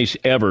highest price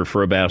ever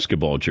for a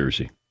basketball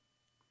jersey.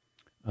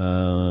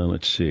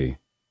 Let's see.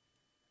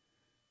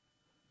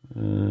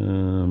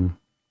 So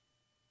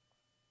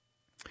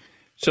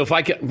if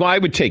I could, I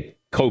would take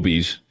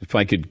Kobe's if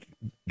I could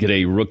get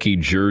a rookie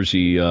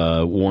jersey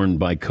worn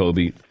by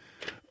Kobe.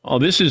 Oh,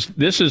 this is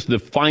the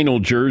final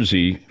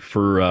jersey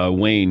for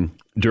Wayne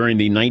during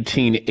the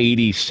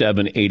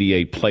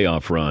 1987-88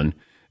 playoff run.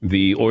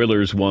 The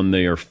Oilers won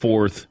their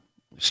fourth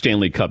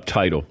Stanley Cup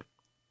title.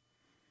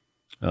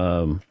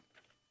 I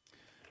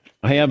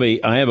have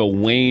a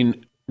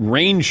Wayne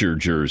Ranger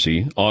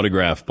jersey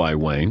autographed by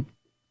Wayne.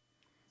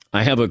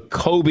 I have a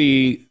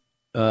Kobe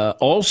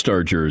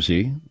All-Star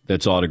jersey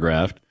that's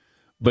autographed,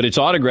 but it's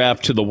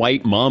autographed to the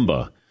White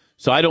Mamba.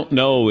 So I don't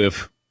know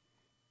if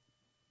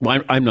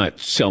I'm not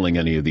selling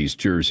any of these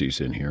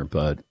jerseys in here,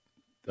 but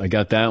I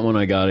got that one.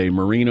 I got a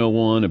Marino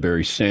one, a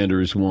Barry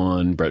Sanders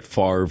one, Brett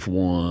Favre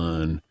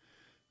one,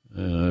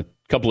 a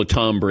couple of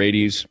Tom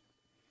Brady's.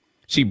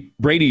 See,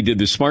 Brady did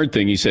the smart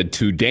thing. He said,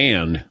 to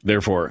Dan,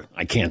 therefore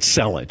I can't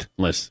sell it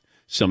unless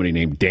somebody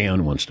named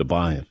Dan wants to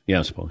buy it.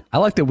 Yes, Paul. I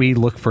like that we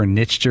look for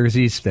niche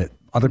jerseys that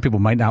other people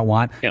might not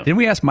want. Yeah. Didn't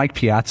we ask Mike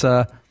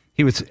Piazza?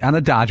 He was on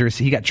the Dodgers.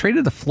 He got traded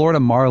to the Florida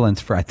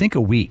Marlins for, I think,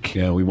 a week.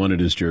 Yeah, we wanted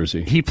his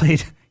jersey. He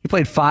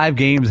played 5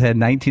 games, had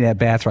 19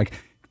 at-bats. We're like,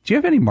 do you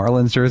have any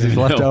Marlins jerseys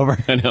left over?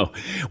 I know.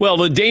 Well,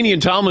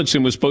 Danian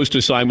Tomlinson was supposed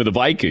to sign with the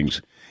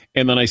Vikings.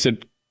 And then I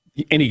said,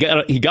 and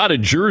he got a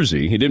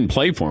jersey. He didn't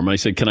play for him. I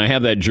said, can I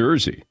have that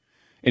jersey?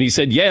 And he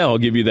said, yeah, I'll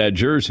give you that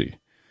jersey.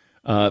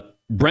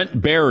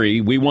 Brent Barry,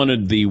 we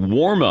wanted the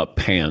warm-up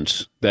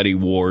pants that he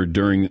wore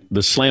during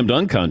the slam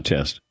dunk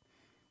contest.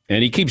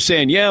 And he keeps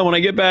saying, yeah, when I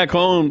get back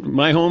home,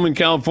 my home in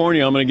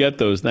California, I'm going to get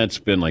those. That's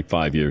been like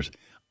 5 years.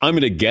 I'm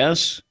going to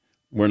guess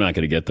we're not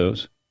going to get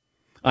those.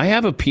 I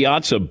have a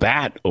Piazza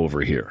bat over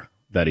here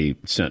that he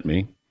sent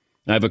me.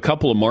 I have a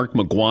couple of Mark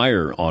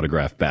McGuire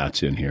autographed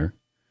bats in here.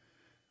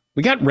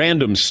 We got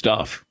random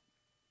stuff.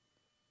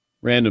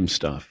 Random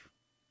stuff.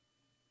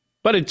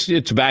 But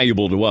it's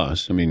valuable to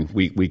us. I mean,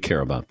 we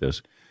care about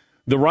this.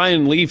 The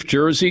Ryan Leaf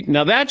jersey,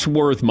 now that's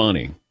worth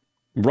money.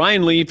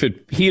 Ryan Leaf,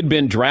 he had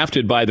been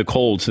drafted by the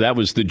Colts. That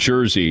was the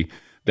jersey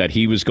that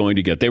he was going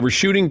to get. They were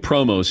shooting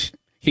promos,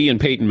 he and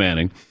Peyton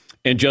Manning,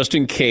 and just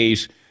in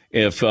case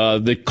if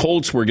the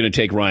Colts were going to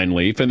take Ryan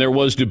Leaf, and there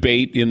was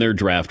debate in their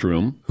draft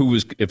room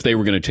if they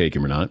were going to take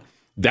him or not,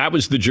 that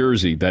was the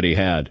jersey that he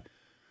had.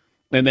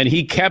 And then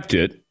he kept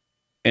it,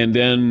 and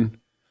then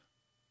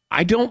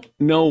I don't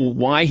know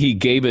why he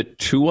gave it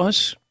to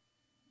us.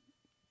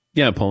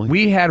 Yeah, Paulie.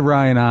 We had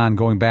Ryan on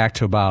going back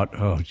to about,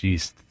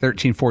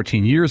 13,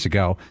 14 years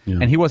ago,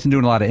 and he wasn't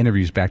doing a lot of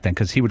interviews back then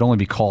because he would only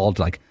be called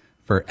like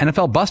for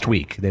NFL Bust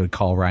Week. They would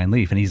call Ryan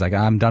Leaf, and he's like,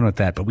 I'm done with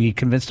that. But we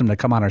convinced him to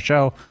come on our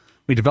show.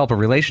 We developed a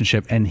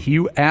relationship, and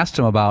you asked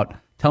him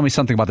tell me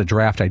something about the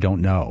draft I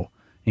don't know.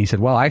 And he said,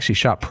 well, I actually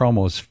shot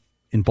promos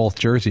in both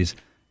jerseys.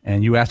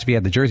 And you asked if he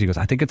had the jersey. He goes,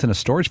 I think it's in a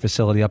storage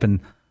facility up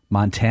in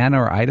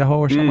Montana or Idaho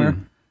or somewhere.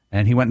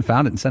 And he went and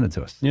found it and sent it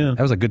to us. Yeah.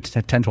 That was a good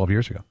 10, 12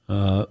 years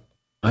ago.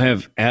 I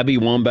have Abby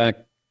Wambach,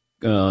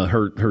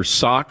 her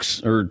socks,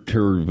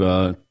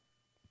 her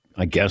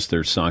I guess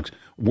they're socks,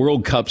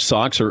 World Cup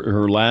socks,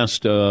 her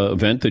last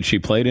event that she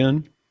played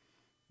in.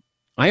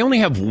 I only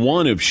have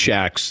one of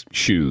Shaq's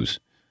shoes,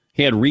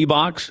 He had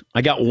Reeboks.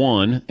 I got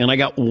one, and I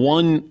got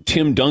one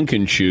Tim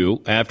Duncan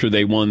shoe after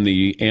they won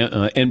the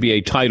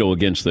NBA title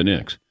against the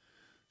Knicks.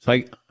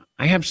 So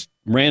I have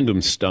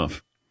random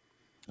stuff.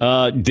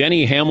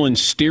 Denny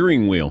Hamlin's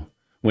steering wheel.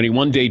 When he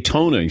won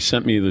Daytona, he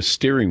sent me the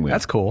steering wheel.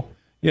 That's cool.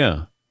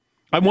 Yeah.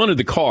 I wanted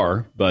the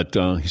car, but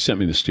he sent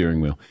me the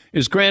steering wheel.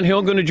 Is Grant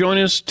Hill going to join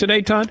us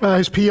today, Todd?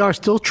 His PR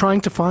still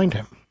trying to find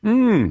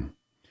him.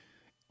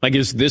 Like,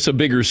 is this a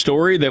bigger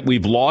story that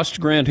we've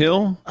lost Grant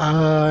Hill?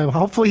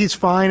 Hopefully he's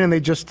fine, and they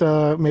just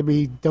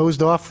maybe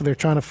dozed off. They're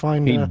trying to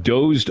find. He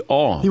dozed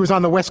off. He was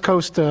on the West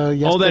Coast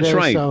yesterday. Oh, that's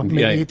right. So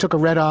maybe he took a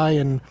red eye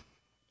and.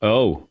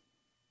 Oh.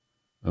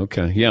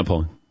 Okay. Yeah,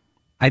 Paul.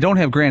 I don't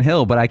have Grant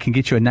Hill, but I can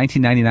get you a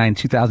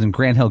 1999-2000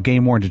 Grant Hill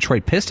game-worn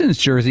Detroit Pistons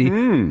jersey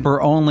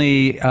for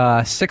only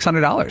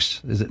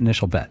 $600 is the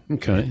initial bet.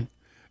 Okay.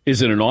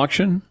 Is it an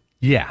auction?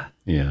 Yeah.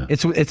 Yeah.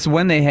 It's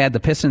when the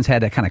Pistons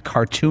had that kind of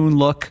cartoon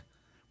look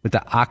with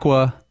the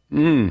aqua,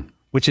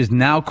 which is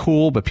now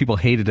cool, but people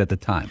hated it at the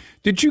time.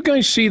 Did you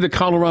guys see the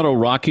Colorado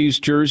Rockies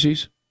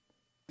jerseys?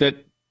 That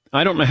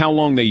I don't know how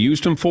long they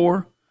used them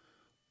for,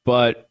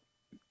 but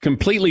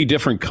completely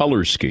different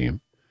color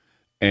scheme.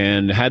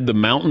 And had the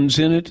mountains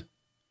in it.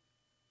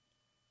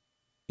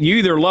 You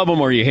either love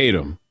them or you hate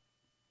them.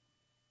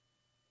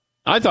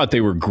 I thought they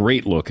were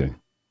great looking.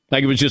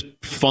 Like, it was just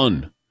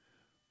fun.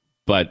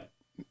 But,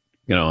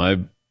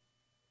 I'm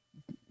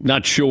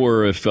not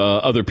sure if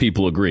other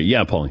people agree.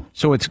 Yeah, Paulie.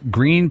 So it's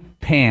green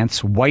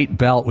pants, white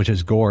belt, which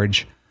is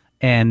gorge,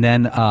 and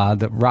then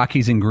the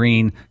Rockies in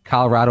green,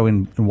 Colorado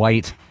in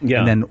white,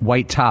 and then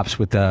white tops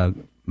with the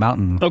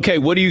mountain. Okay,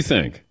 what do you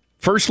think?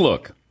 First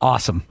look.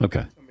 Awesome.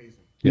 Okay.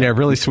 Yeah,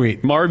 really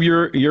sweet. Marv,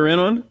 you're in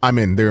on? I'm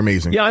in. They're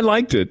amazing. Yeah, I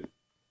liked it.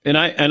 And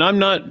I'm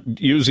not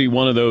usually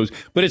one of those,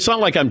 but it's not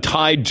like I'm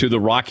tied to the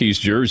Rockies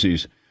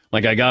jerseys.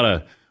 Like I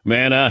gotta,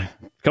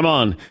 come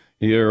on.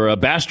 You're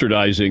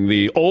bastardizing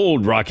the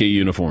old Rocky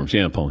uniforms.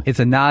 Yeah, Paul. It's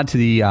a nod to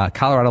the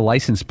Colorado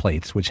license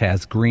plates, which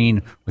has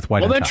green with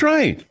white on top. That's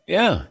right.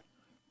 Yeah.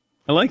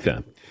 I like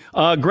that.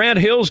 Grant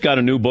Hill's got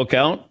a new book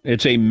out.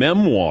 It's a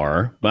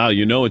memoir. Wow,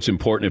 it's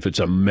important if it's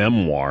a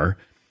memoir.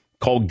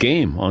 Called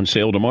Game, on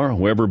sale tomorrow.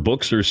 Wherever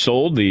books are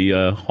sold,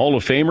 the Hall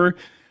of Famer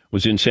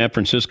was in San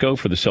Francisco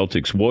for the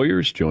Celtics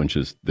Warriors. Joins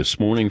us this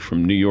morning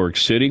from New York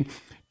City.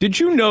 Did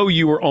you know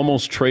you were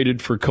almost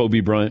traded for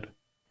Kobe Bryant?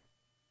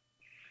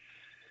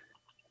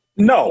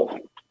 No.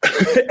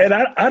 And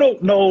I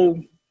don't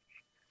know.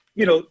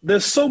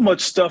 There's so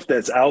much stuff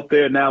that's out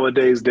there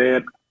nowadays,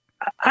 Dan.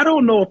 I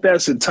don't know if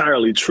that's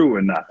entirely true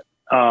or not.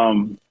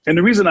 And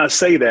the reason I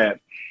say that,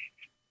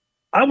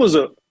 I was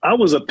a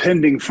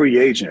pending free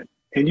agent.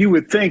 And you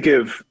would think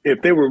if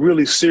they were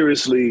really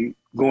seriously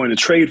going to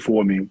trade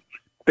for me,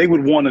 they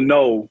would want to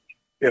know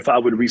if I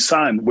would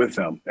re-sign with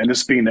them, and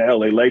this being the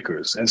LA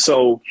Lakers. And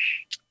so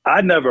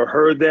I never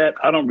heard that.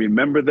 I don't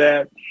remember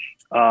that.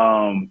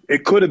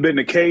 It could have been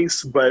the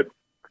case, but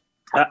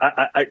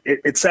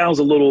it sounds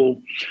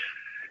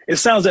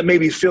that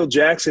maybe Phil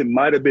Jackson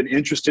might have been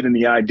interested in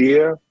the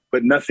idea,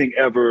 but nothing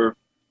ever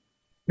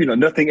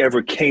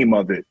came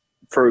of it.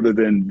 Further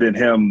than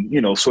him,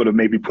 sort of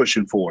maybe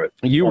pushing for it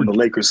on the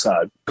Lakers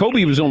side.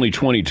 Kobe was only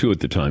 22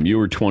 at the time. You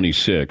were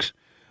 26.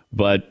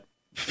 But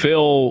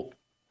Phil,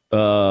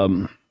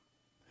 I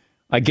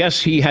guess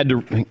he had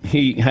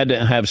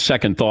to have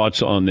second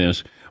thoughts on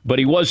this, but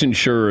he wasn't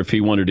sure if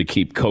he wanted to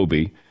keep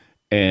Kobe,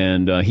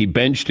 and he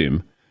benched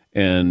him.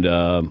 And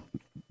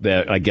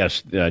that I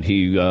guess that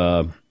he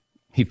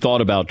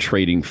thought about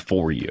trading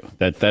for you.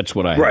 That's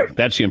what I heard.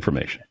 That's the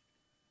information.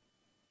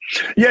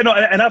 Yeah, no,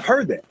 and I've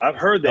heard that. Oh,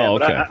 okay.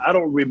 But I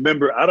don't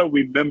remember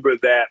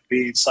that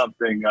being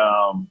something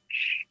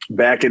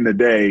back in the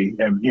day,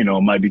 and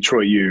my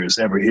Detroit years,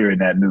 ever hearing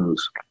that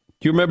news.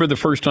 Do you remember the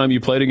first time you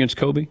played against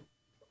Kobe?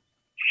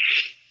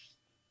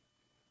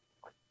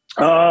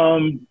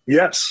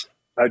 Yes,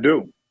 I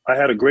do. I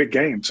had a great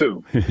game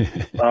too.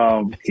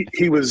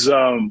 He was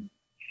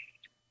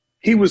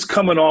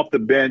coming off the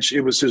bench.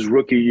 It was his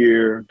rookie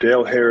year.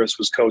 Dale Harris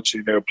was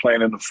coaching. They were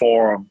playing in the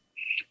Forum.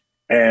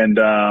 And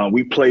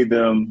we played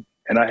them,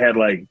 and I had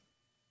like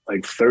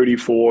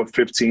 34,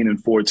 15,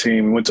 and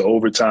 14. We went to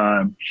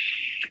overtime.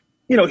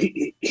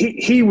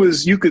 He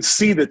was. You could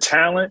see the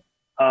talent,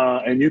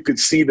 and you could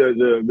see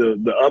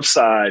the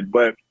upside,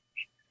 but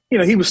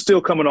he was still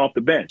coming off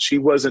the bench. He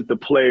wasn't the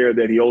player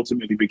that he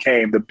ultimately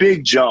became. The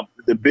big jump,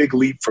 the big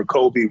leap for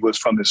Kobe was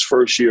from his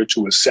first year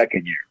to his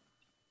second year.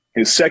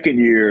 His second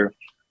year,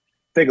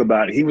 think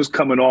about it. He was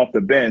coming off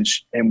the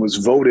bench and was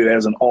voted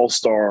as an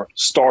all-star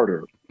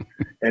starter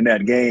in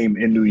that game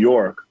in New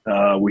York,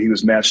 where he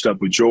was matched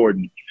up with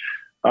Jordan.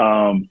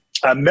 I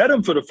met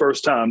him for the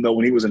first time, though,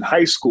 when he was in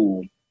high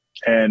school,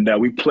 and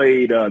we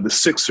played the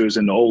Sixers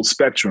in the old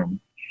Spectrum,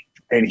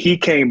 and he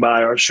came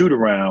by our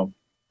shoot-around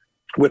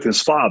with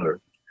his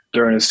father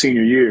during his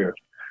senior year.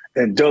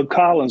 And Doug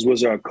Collins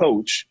was our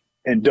coach,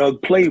 and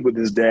Doug played with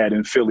his dad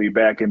in Philly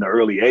back in the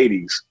early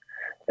 80s.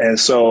 And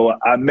so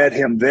I met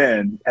him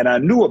then, and I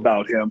knew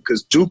about him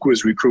because Duke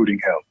was recruiting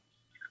him.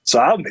 So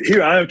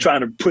I am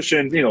trying to push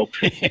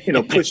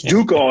push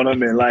Duke on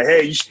him and like,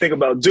 hey, you should think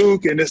about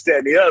Duke and this, that,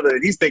 and the other.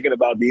 And he's thinking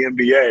about the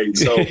NBA.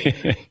 So,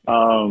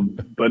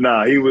 but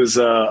nah, he was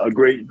a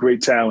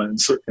great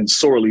talent and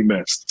sorely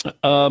missed.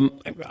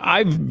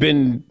 I've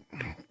been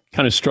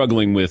kind of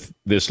struggling with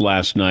this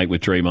last night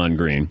with Draymond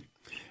Green.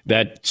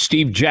 That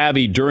Steve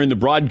Javie during the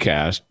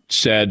broadcast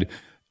said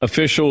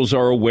officials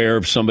are aware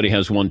if somebody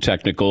has one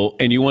technical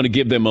and you want to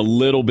give them a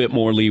little bit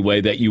more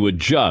leeway that you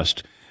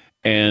adjust.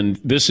 And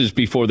this is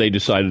before they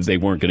decided they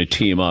weren't going to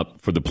team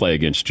up for the play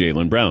against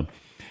Jaylen Brown.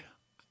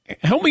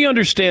 Help me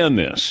understand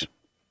this.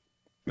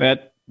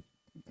 That,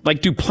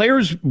 like, do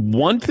players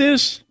want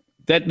this?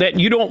 That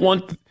you don't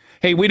want,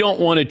 hey, we don't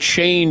want to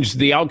change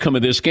the outcome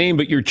of this game,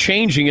 but you're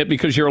changing it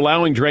because you're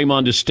allowing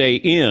Draymond to stay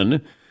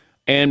in,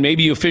 and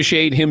maybe you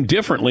officiate him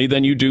differently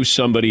than you do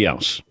somebody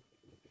else.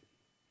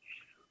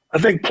 I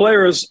think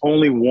players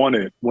only want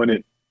it when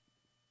it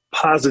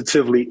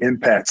positively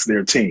impacts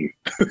their team.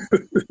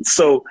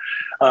 So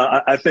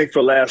I think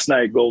for last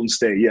night, Golden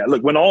State, yeah,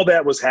 look, when all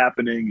that was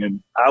happening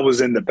and I was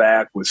in the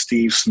back with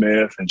Steve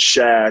Smith and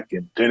Shaq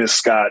and Dennis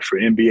Scott for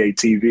NBA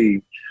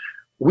TV,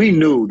 we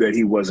knew that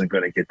he wasn't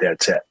going to get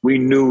that tech. We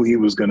knew he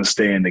was going to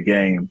stay in the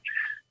game.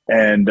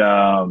 And,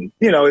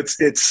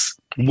 it's.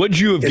 Would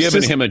you have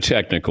given him a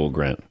technical,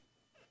 Grant?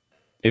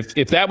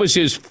 If that was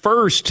his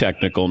first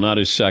technical, not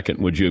his second,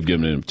 would you have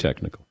given him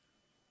technical?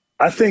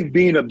 I think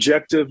being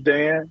objective,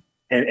 Dan,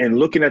 and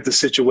looking at the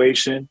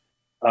situation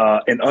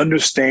and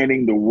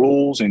understanding the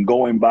rules and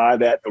going by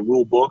the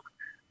rule book,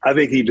 I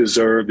think he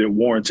deserved and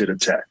warranted a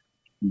tech.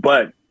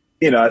 But,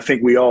 I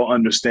think we all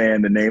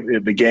understand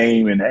the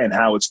game and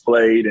how it's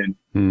played. And,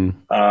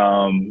 so,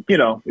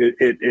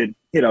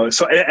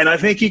 and I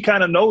think he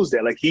kind of knows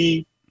that. Like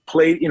he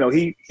played,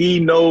 he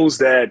knows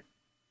that,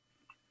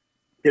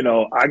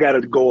 I got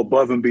to go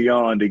above and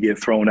beyond to get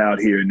thrown out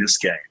here in this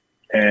game.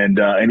 And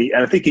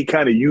I think he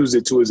kind of used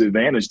it to his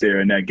advantage there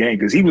in that game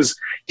because he was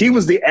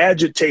the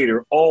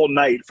agitator all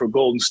night for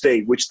Golden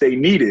State, which they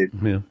needed,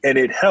 and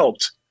it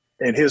helped.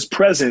 And his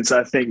presence,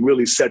 I think,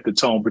 really set the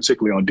tone,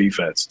 particularly on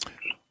defense.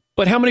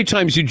 But how many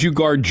times did you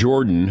guard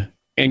Jordan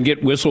and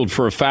get whistled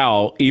for a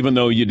foul, even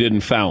though you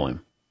didn't foul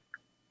him?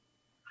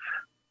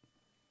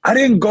 I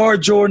didn't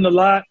guard Jordan a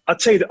lot. I'll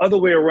tell you the other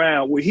way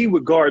around, where he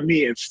would guard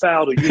me and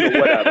foul to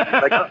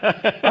whatever.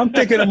 Like I'm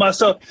thinking to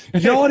myself,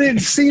 y'all didn't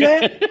see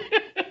that?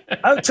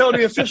 I tell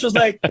the officials,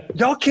 like,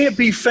 y'all can't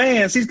be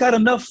fans. He's got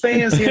enough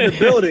fans here in the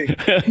building.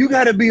 You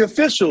got to be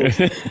officials.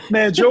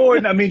 Man,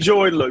 Jordan,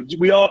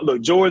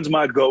 look, Jordan's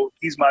my GOAT.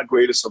 He's my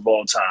greatest of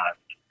all time.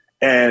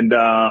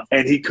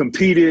 And he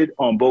competed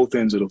on both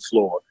ends of the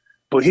floor.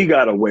 But he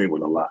got away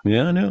with a lot.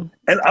 Yeah, I know.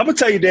 And I'm going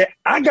to tell you that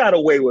I got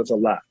away with a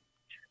lot.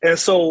 And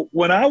so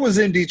when I was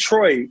in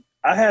Detroit,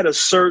 I had a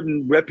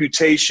certain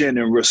reputation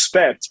and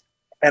respect,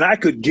 and I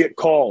could get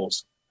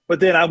calls. But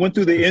then I went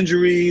through the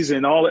injuries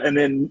and all, and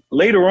then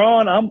later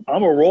on, I'm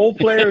a role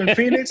player in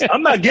Phoenix.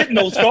 I'm not getting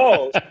those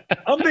calls.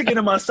 I'm thinking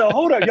to myself,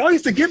 hold up, y'all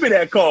used to give me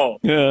that call.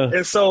 Yeah.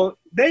 And so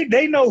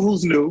they know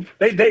who's new.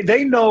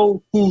 They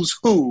know who's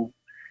who,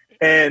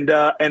 and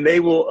they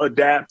will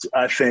adapt,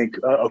 I think,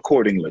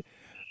 accordingly.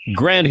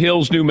 Grant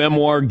Hill's new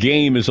memoir,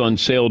 Game, is on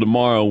sale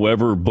tomorrow,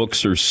 wherever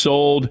books are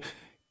sold.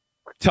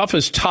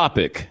 Toughest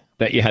topic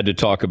that you had to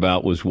talk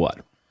about was what?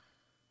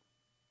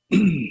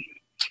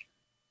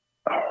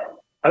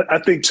 I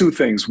think two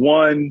things.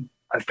 One,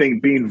 I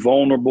think being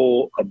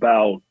vulnerable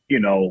about,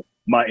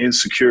 my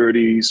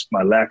insecurities,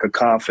 my lack of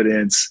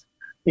confidence,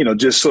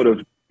 just sort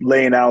of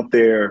laying out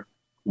there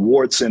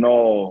warts and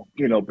all,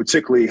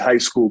 particularly high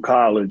school,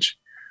 college.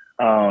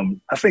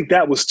 I think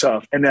that was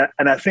tough. And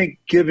I think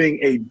giving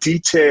a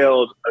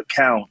detailed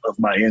account of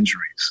my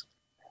injuries.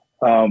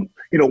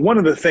 One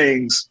of the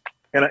things,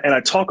 and I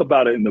talk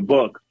about it in the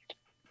book,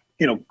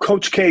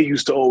 Coach K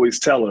used to always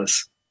tell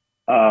us,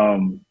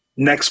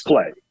 next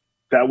play.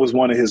 That was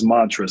one of his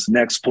mantras,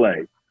 next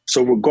play.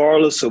 So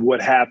regardless of what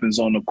happens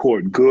on the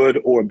court, good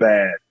or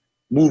bad,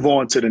 move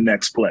on to the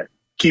next play.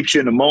 Keeps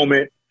you in the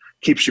moment,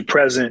 keeps you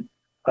present,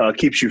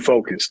 keeps you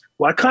focused.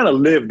 Well, I kind of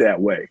lived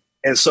that way.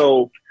 And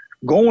so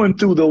going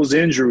through those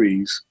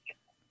injuries,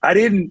 I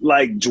didn't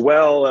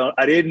dwell.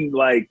 I didn't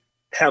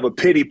have a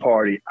pity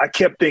party. I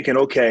kept thinking,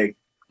 okay,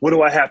 what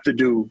do I have to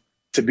do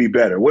to be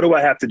better? What do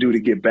I have to do to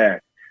get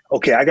back?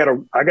 Okay, I got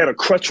a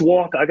crutch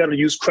walk. I got to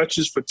use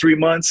crutches for 3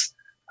 months.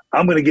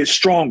 I'm going to get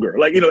stronger.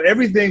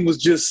 Everything was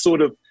just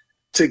sort of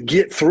to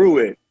get through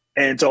it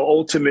and to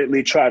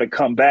ultimately try to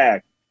come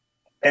back.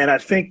 And I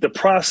think the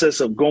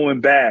process of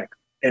going back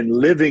and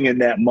living in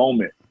that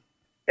moment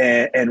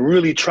and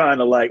really trying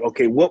to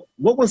okay, what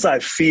was I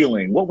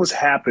feeling? What was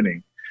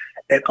happening?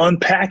 And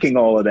unpacking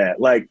all of that,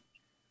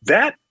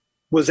 that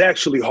was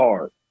actually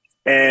hard.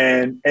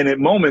 And at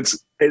moments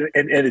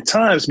and at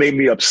times made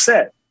me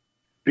upset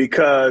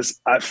because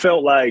I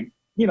felt like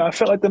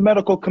the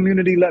medical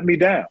community let me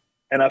down.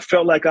 And I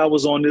felt like I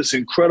was on this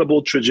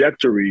incredible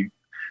trajectory.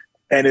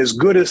 And as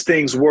good as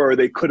things were,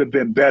 they could have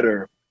been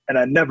better. And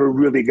I never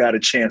really got a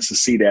chance to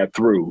see that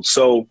through.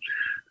 So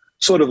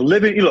sort of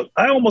living. Look,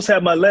 I almost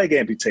had my leg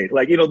amputated.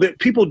 Like,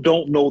 people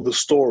don't know the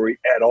story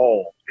at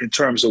all in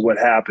terms of what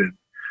happened.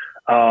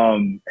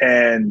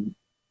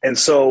 And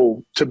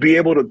so to be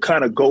able to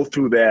kind of go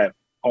through that,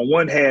 on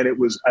one hand, it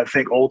was, I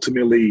think,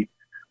 ultimately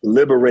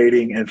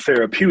liberating and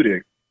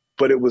therapeutic,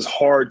 but it was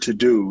hard to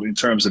do in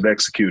terms of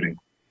executing.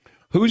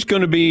 Who's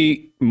going to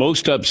be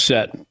most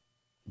upset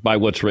by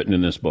what's written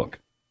in this book?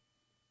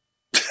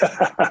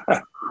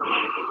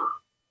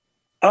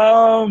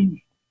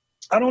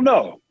 I don't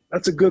know.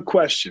 That's a good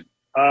question.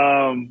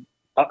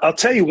 I'll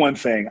tell you one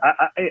thing.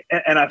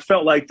 I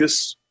felt like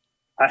this,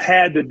 I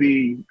had to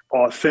be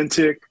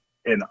authentic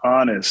and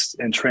honest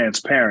and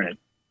transparent.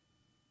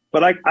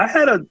 But I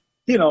had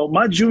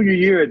my junior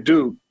year at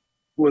Duke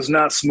was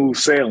not smooth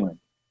sailing.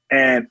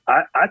 And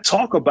I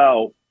talk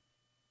about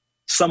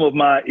some of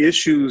my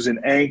issues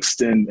and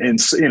angst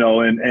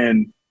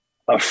and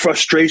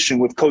frustration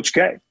with Coach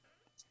K.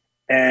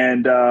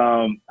 And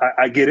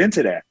I get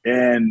into that.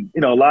 And,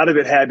 a lot of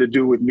it had to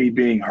do with me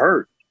being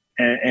hurt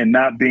and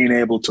not being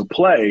able to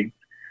play.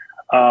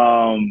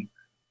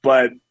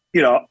 But,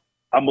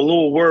 I'm a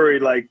little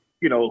worried, like,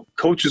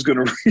 Coach is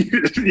going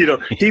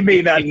to, he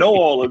may not know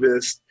all of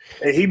this,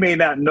 and he may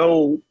not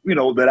know,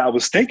 that I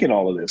was thinking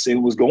all of this. It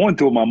was going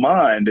through my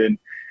mind.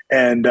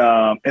 And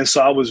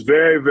so I was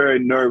very, very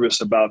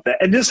nervous about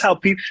that. And this is how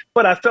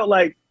but I felt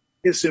like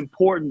it's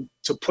important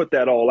to put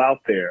that all out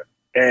there.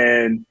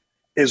 And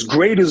as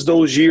great as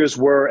those years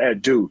were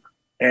at Duke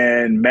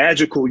and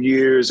magical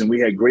years, and we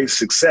had great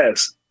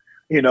success,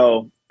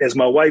 as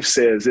my wife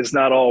says, it's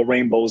not all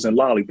rainbows and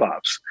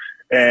lollipops.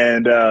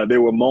 And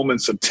there were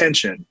moments of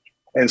tension.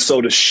 And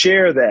so to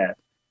share that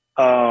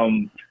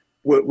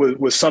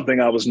was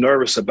something I was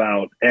nervous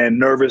about, and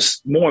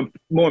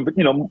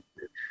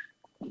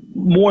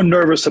more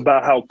nervous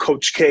about how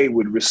Coach K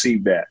would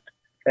receive that.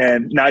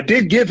 And now I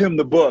did give him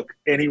the book,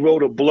 and he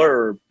wrote a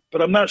blurb,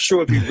 but I'm not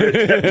sure if he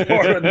read that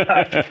part or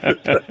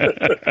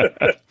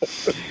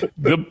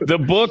not. The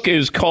book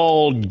is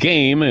called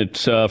Game.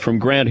 It's from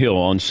Grant Hill,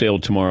 on sale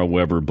tomorrow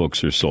wherever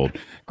books are sold.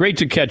 Great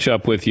to catch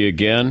up with you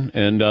again,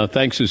 and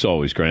thanks as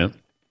always, Grant.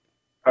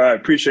 All right,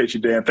 appreciate you,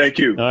 Dan. Thank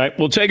you. All right,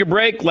 we'll take a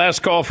break. Last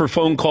call for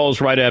phone calls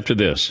right after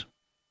this.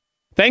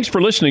 Thanks for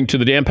listening to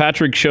the Dan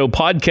Patrick Show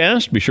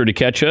podcast. Be sure to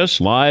catch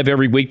us live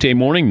every weekday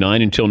morning,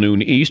 9 until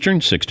noon Eastern,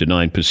 6 to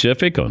 9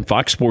 Pacific on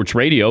Fox Sports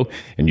Radio.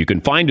 And you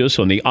can find us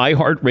on the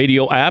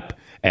iHeartRadio app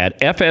at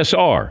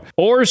FSR,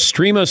 or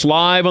stream us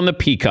live on the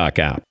Peacock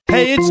app.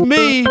 Hey, it's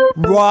me,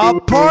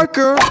 Rob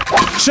Parker.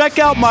 Check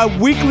out my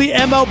weekly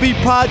MLB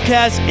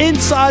podcast,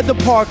 Inside the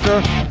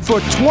Parker,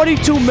 for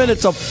 22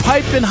 minutes of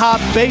piping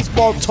hot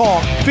baseball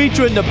talk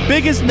featuring the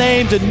biggest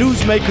names and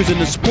newsmakers in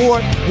the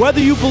sport. Whether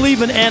you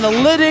believe in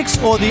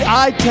analytics or the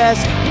eye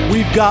test,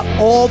 we've got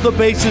all the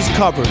bases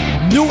covered.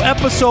 New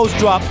episodes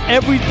drop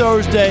every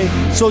Thursday,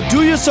 so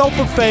do yourself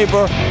a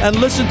favor and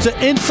listen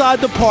to Inside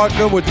the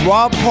Parker with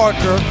Rob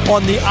Parker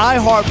on the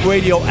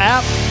iHeartRadio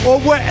app or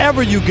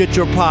wherever you get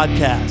your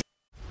podcasts.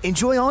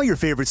 Enjoy all your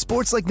favorite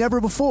sports like never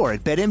before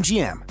at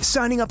BetMGM.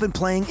 Signing up and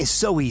playing is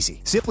so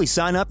easy. Simply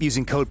sign up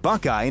using code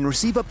Buckeye and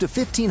receive up to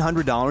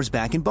 $1,500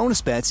 back in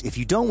bonus bets if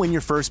you don't win your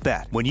first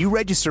bet. When you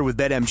register with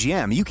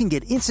BetMGM, you can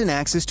get instant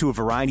access to a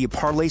variety of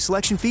parlay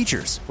selection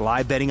features,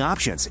 live betting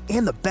options,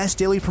 and the best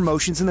daily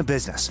promotions in the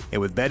business.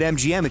 And with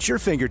BetMGM at your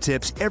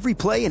fingertips, every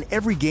play and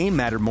every game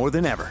matter more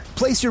than ever.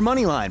 Place your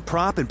moneyline,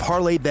 prop, and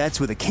parlay bets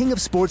with the king of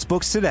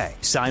sportsbooks today.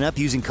 Sign up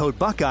using code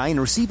Buckeye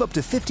and receive up to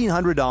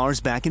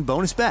 $1,500 back in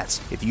bonus bets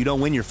if you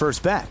don't win your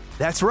first bet.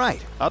 That's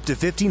right, up to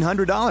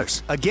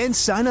 $1,500. Again,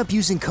 sign up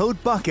using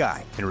code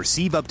Buckeye and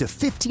receive up to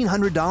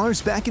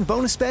 $1,500 back in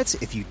bonus bets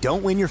if you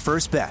don't win your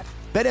first bet.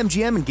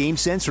 BetMGM and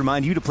GameSense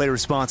remind you to play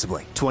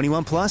responsibly.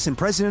 21 plus and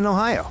present in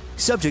Ohio.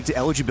 Subject to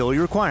eligibility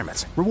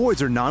requirements.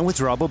 Rewards are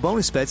non-withdrawable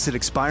bonus bets that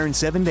expire in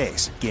 7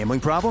 days. Gambling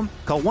problem?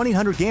 Call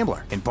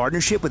 1-800-GAMBLER in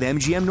partnership with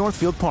MGM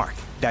Northfield Park.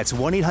 That's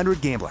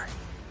 1-800-GAMBLER.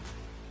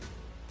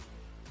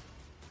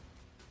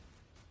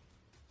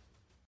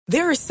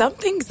 There are some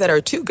things that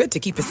are too good to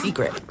keep a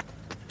secret.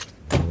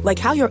 Like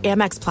how your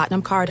Amex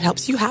Platinum card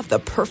helps you have the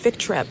perfect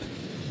trip.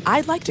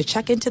 I'd like to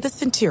check into the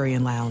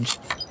Centurion Lounge.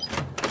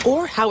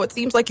 Or how it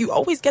seems like you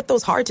always get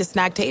those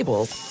hard-to-snag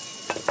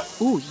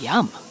tables. Ooh,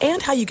 yum. And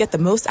how you get the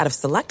most out of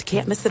select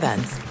can't-miss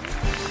events.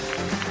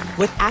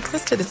 With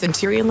access to the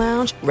Centurion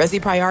Lounge,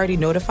 Resi Priority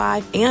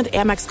Notify, and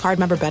Amex card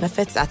member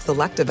benefits at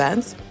select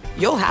events,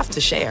 you'll have to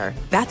share.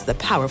 That's the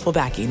powerful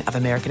backing of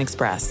American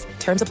Express.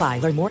 Terms apply.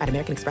 Learn more at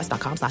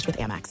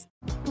americanexpress.com/withAmex.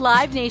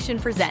 Live Nation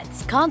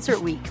presents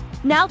Concert Week.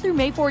 Now through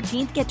May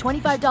 14th, get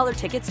 $25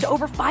 tickets to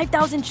over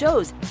 5,000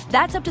 shows.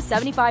 That's up to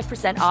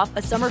 75% off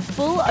a summer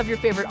full of your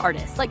favorite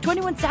artists like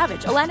 21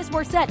 Savage, Alanis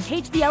Morissette,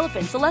 Cage the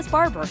Elephant, Celeste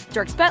Barber,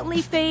 Dierks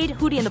Bentley, Fade,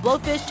 Hootie and the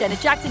Blowfish,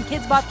 Janet Jackson,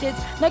 Kids Bop Kids,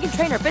 Meghan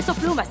Trainor, Peso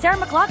Pluma, Sarah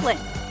McLachlan.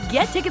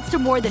 Get tickets to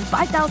more than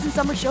 5,000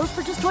 summer shows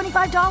for just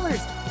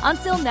 $25. On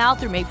sale now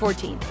through May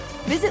 14th.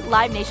 Visit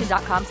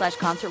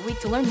LiveNation.com/Concert Week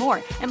to learn more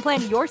and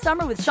plan your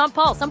summer with Sean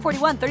Paul, Sum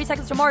 41, 30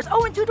 Seconds to Mars,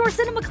 and Two Door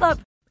Cinema Club.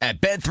 At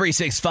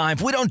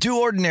Bet365, we don't do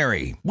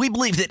ordinary. We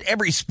believe that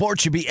every sport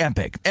should be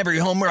epic. Every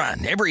home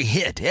run, every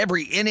hit,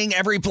 every inning,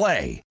 every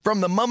play. From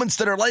the moments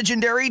that are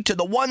legendary to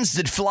the ones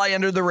that fly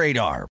under the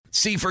radar.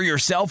 See for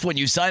yourself when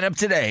you sign up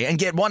today and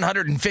get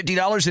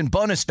 $150 in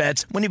bonus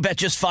bets when you bet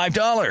just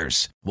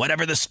 $5.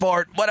 Whatever the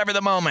sport, whatever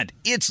the moment,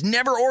 it's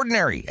never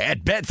ordinary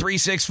at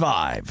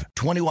Bet365.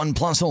 21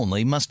 plus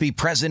only. Must be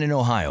present in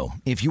Ohio.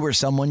 If you or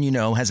someone you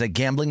know has a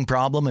gambling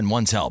problem and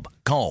wants help,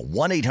 call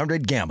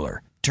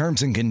 1-800-GAMBLER.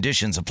 Terms and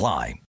conditions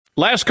apply.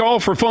 Last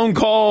call for phone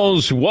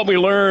calls. What we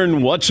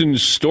learn, what's in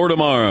store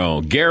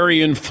tomorrow.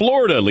 Gary in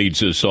Florida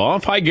leads us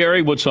off. Hi,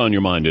 Gary. What's on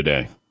your mind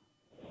today?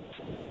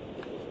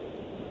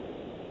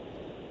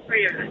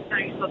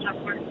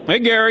 Hey,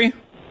 Gary.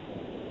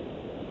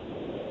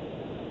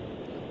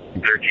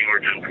 13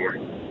 or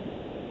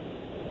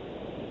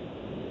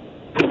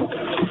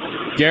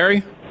 10-4.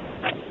 Gary?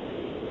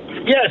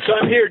 Yes,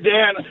 I'm here,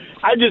 Dan.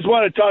 I just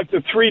want to talk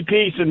to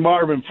Three-Piece and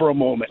Marvin for a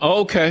moment.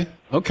 Okay.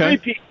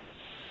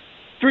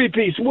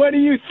 Three-Piece. What are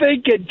you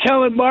thinking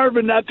telling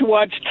Marvin not to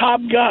watch Top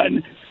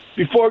Gun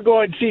before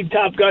going to see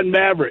Top Gun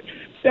Maverick?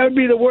 That would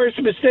be the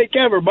worst mistake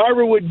ever.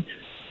 Marvin,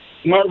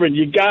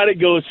 you got to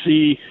go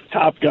see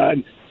Top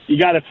Gun. You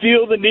got to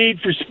feel the need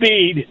for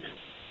speed.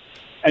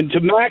 And to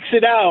max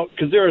it out,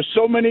 because there are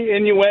so many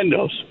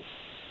innuendos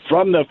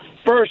from the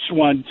first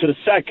one to the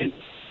second.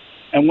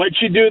 And once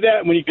you do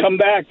that, when you come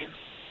back,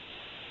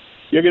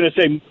 you're going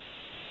to say,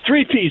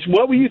 Three-Piece,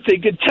 what were you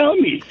thinking? Tell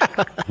me.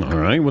 All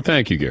right. Well,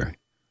 thank you, Gary.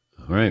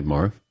 All right,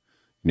 Marv.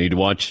 You need to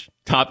watch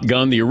Top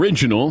Gun, the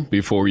original,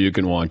 before you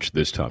can watch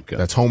this Top Gun.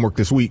 That's homework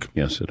this week.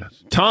 Yes, it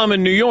is. Tom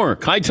in New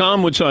York. Hi,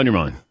 Tom. What's on your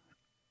mind?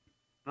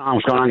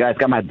 What's going on, guys?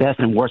 Got my best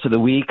and worst of the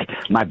week.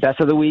 My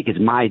best of the week is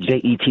my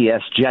Jets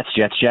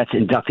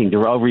inducting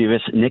Darrelle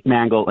Revis, Nick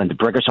Mangle, and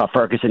Brickersaw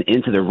Ferguson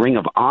into the Ring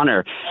of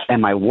Honor.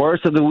 And my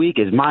worst of the week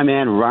is my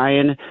man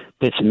Ryan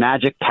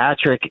Fitzmagic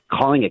Patrick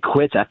calling it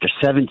quits after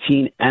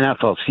 17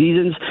 NFL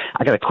seasons.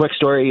 I got a quick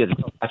story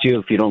about you,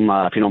 if you don't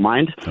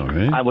mind. All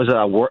right. I was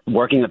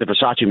working at the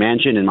Versace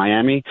Mansion in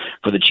Miami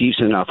for the Chiefs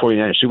and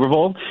 49ers Super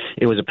Bowl.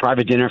 It was a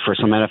private dinner for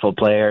some NFL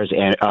players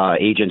and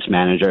agents,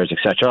 managers,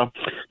 etc.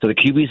 So the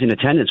QBs in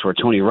attendance were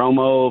Tony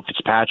Romo,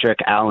 Fitzpatrick,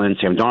 Allen,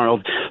 Sam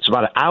Darnold. So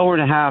about an hour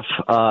and a half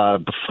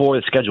before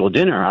the scheduled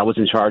dinner, I was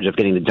in charge of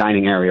getting the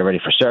dining area ready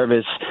for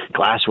service,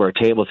 glassware,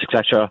 tables,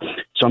 etc.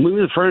 So I'm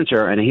moving the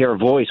furniture, and I hear a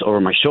voice over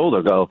my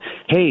shoulder go,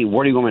 "Hey,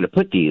 where do you want me to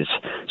put these?"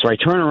 So I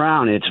turn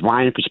around, and it's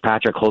Ryan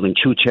Fitzpatrick holding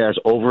two chairs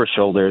over his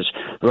shoulders,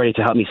 ready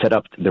to help me set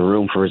up the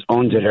room for his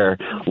own dinner.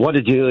 What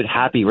a dude.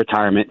 Happy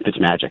retirement,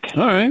 Fitzmagic.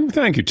 All right. Well,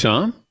 thank you,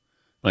 Tom.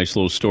 Nice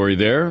little story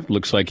there.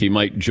 Looks like he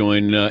might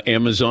join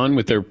Amazon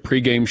with their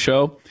pregame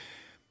show.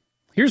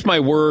 Here's my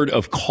word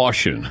of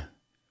caution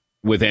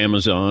with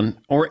Amazon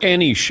or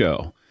any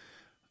show.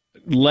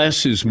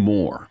 Less is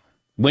more.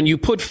 When you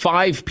put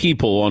 5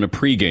 people on a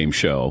pregame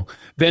show,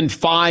 then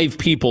 5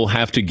 people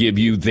have to give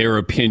you their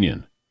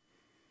opinion.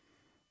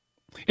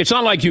 It's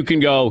not like you can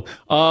go,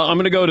 I'm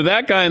going to go to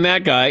that guy,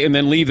 and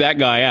then leave that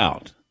guy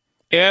out.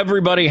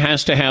 Everybody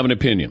has to have an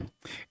opinion.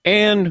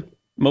 And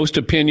most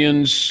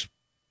opinions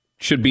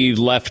should be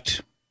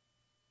left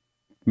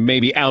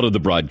maybe out of the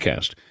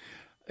broadcast.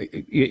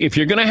 If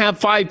you're going to have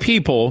 5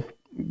 people,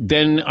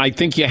 then I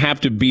think you have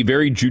to be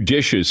very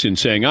judicious in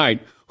saying, all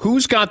right,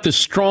 who's got the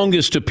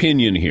strongest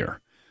opinion here?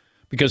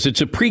 Because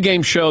it's a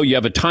pregame show, you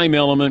have a time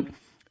element,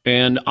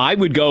 and I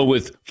would go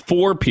with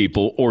 4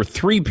 people or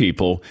 3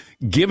 people,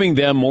 giving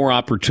them more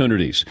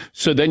opportunities.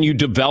 So then you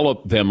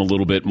develop them a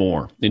little bit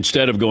more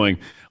instead of going,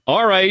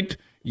 all right,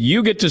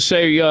 you get to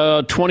say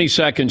 20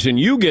 seconds, and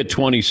you get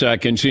 20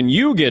 seconds, and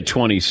you get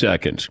 20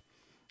 seconds.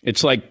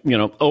 It's like,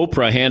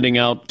 Oprah handing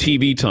out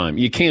TV time.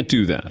 You can't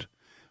do that.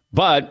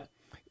 But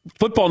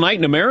Football Night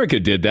in America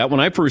did that when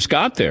I first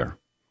got there.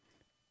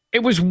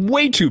 It was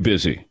way too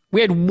busy.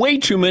 We had way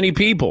too many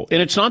people.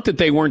 And it's not that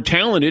they weren't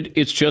talented.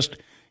 It's just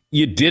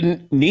you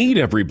didn't need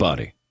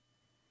everybody.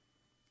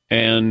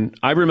 And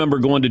I remember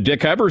going to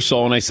Dick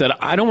Ebersol, and I said,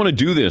 I don't want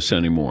to do this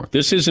anymore.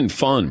 This isn't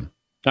fun.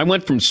 I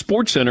went from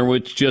SportsCenter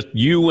with just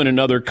you and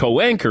another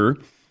co-anchor.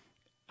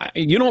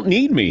 You don't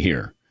need me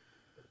here.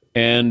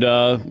 And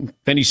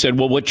then he said,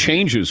 well, what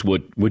changes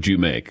would you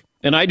make?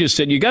 And I just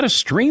said, you got to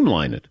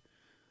streamline it.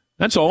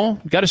 That's all.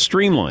 You got to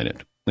streamline it.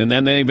 And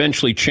then they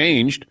eventually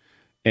changed.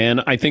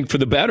 And I think for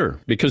the better,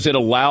 because it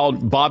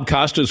allowed Bob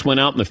Costas went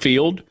out in the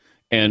field.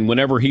 And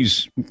whenever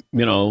he's,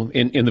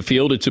 in the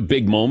field, it's a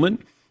big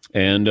moment.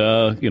 And,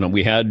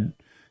 we had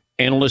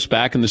analysts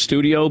back in the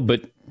studio,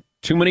 but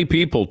too many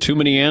people, too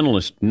many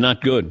analysts,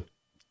 not good.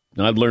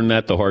 I've learned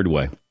that the hard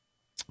way.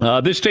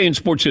 This day in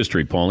sports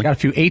history, Paulie. Got a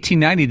few.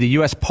 1890, the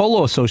U.S.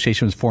 Polo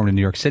Association was formed in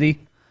New York City.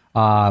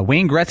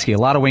 Wayne Gretzky, a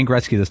lot of Wayne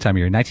Gretzky this time of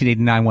year.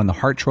 1989 won the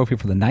Hart Trophy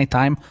for the 9th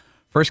time.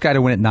 First guy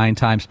to win it 9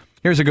 times.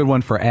 Here's a good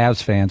one for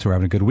Avs fans who are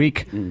having a good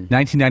week.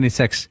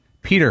 1996,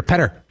 Peter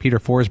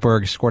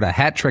Forsberg scored a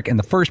hat trick in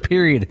the first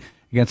period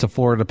against the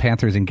Florida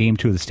Panthers in Game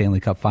 2 of the Stanley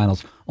Cup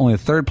Finals. Only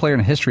the 3rd player in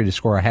history to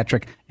score a hat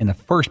trick in the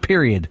first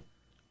period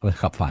of a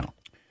Cup Final.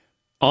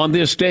 On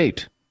this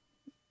date,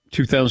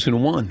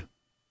 2001.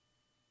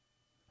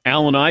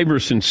 Allen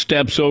Iverson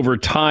steps over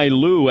Ty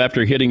Lue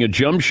after hitting a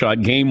jump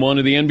shot game 1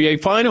 of the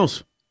NBA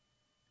Finals.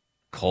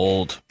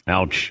 Cold.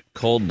 Ouch.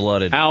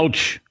 Cold-blooded.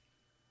 Ouch.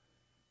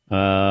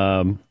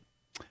 On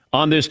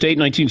this date,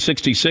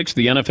 1966,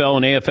 the NFL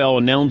and AFL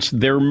announced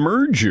their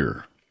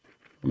merger.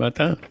 How about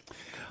that?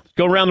 Let's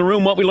go around the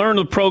room. What we learned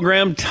in the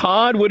program.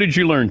 Todd, what did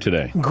you learn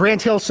today?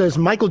 Grant Hill says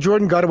Michael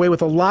Jordan got away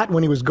with a lot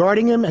when he was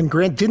guarding him, and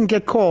Grant didn't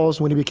get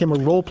calls when he became a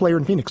role player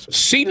in Phoenix.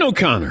 Seton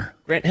O'Connor.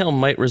 Grant Hill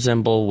might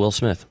resemble Will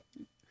Smith.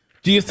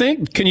 Do you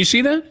think? Can you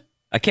see that?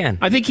 I can.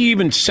 I think he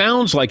even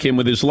sounds like him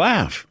with his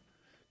laugh.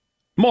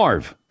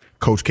 Marv.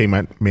 Coach K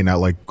may not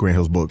like Grant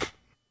Hill's book.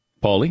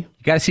 Paulie.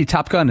 You got to see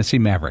Top Gun to see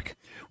Maverick.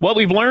 What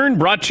we've learned,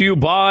 brought to you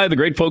by the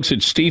great folks at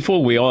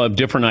Stifel. We all have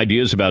different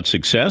ideas about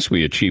success.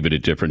 We achieve it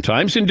at different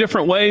times in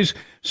different ways.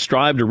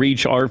 Strive to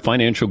reach our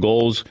financial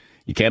goals.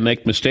 You can't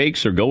make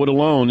mistakes or go it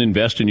alone.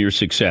 Invest in your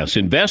success.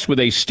 Invest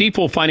with a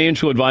Stifel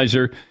financial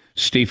advisor,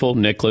 Stifel,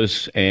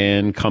 Nicholas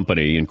and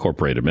Company,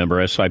 Incorporated.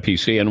 Member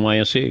SIPC,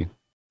 NYSE.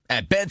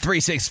 At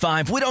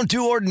Bet365, we don't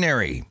do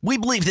ordinary. We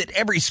believe that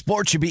every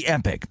sport should be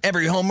epic.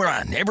 Every home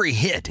run, every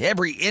hit,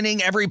 every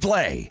inning, every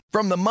play.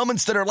 From the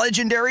moments that are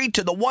legendary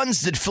to the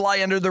ones that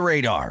fly under the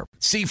radar.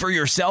 See for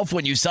yourself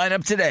when you sign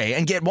up today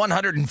and get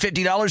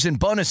 $150 in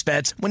bonus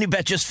bets when you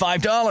bet just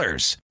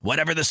 $5.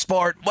 Whatever the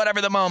sport, whatever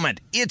the moment,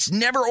 it's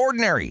never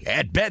ordinary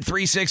at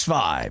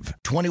Bet365.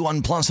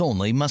 21 plus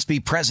only. Must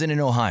be present in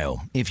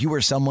Ohio. If you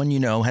or someone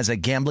you know has a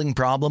gambling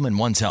problem and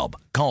wants help,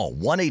 call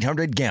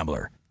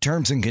 1-800-GAMBLER.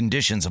 Terms and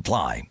conditions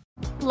apply.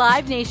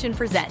 Live Nation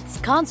presents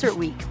Concert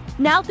Week.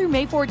 Now through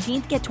May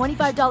 14th, get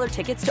 $25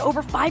 tickets to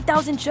over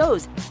 5,000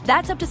 shows.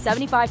 That's up to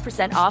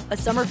 75% off a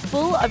summer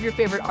full of your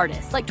favorite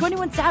artists like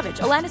 21 Savage,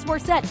 Alanis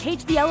Morissette,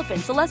 Cage the Elephant,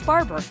 Celeste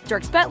Barber,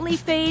 Dierks Bentley,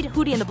 Fade,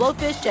 Hootie and the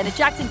Blowfish, Janet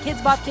Jackson,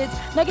 Kids Bop Kids,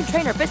 Meghan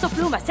Trainor, Peso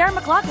Pluma, Sarah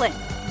McLachlan.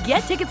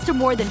 Get tickets to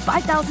more than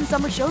 5,000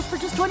 summer shows for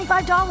just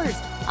 $25.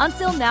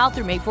 Until now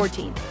through May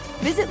 14th.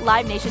 Visit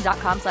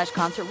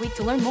LiveNation.com/Concert Week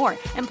to learn more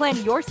and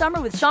plan your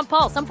summer with Sean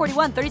Paul, Sum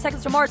 41, 30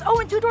 Seconds to Mars,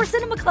 and Two Door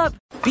Cinema Club.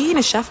 Being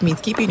a chef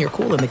means keeping your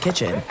cool in the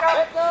kitchen.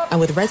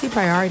 And with Resi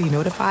Priority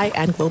Notify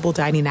and Global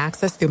Dining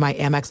Access through my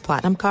Amex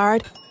Platinum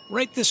card,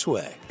 right this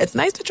way. It's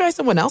nice to try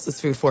someone else's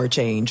food for a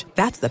change.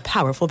 That's the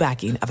powerful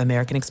backing of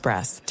American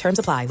Express. Terms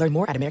apply. Learn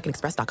more at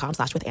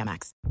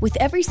americanexpress.com/withAmex. With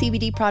every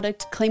CBD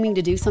product claiming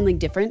to do something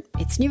different,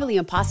 it's nearly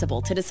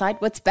impossible to decide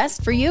what's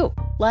best for you.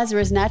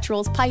 Lazarus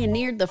Naturals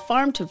pioneered the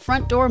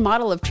farm-to-front-door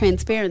model of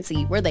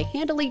transparency, where they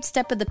handle each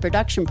step of the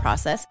production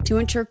process to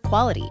ensure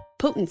quality,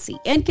 potency,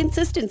 and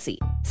consistency.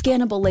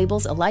 Scannable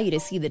labels allow you to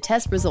see the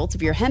test results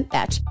of your hemp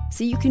batch,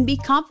 so you can be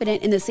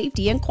confident in the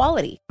safety and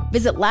quality.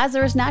 Visit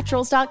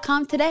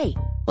LazarusNaturals.com today.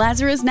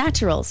 Lazarus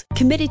Naturals,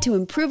 committed to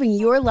improving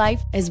your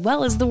life as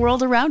well as the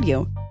world around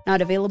you.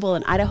 Not available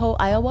in Idaho,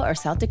 Iowa, or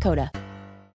South Dakota.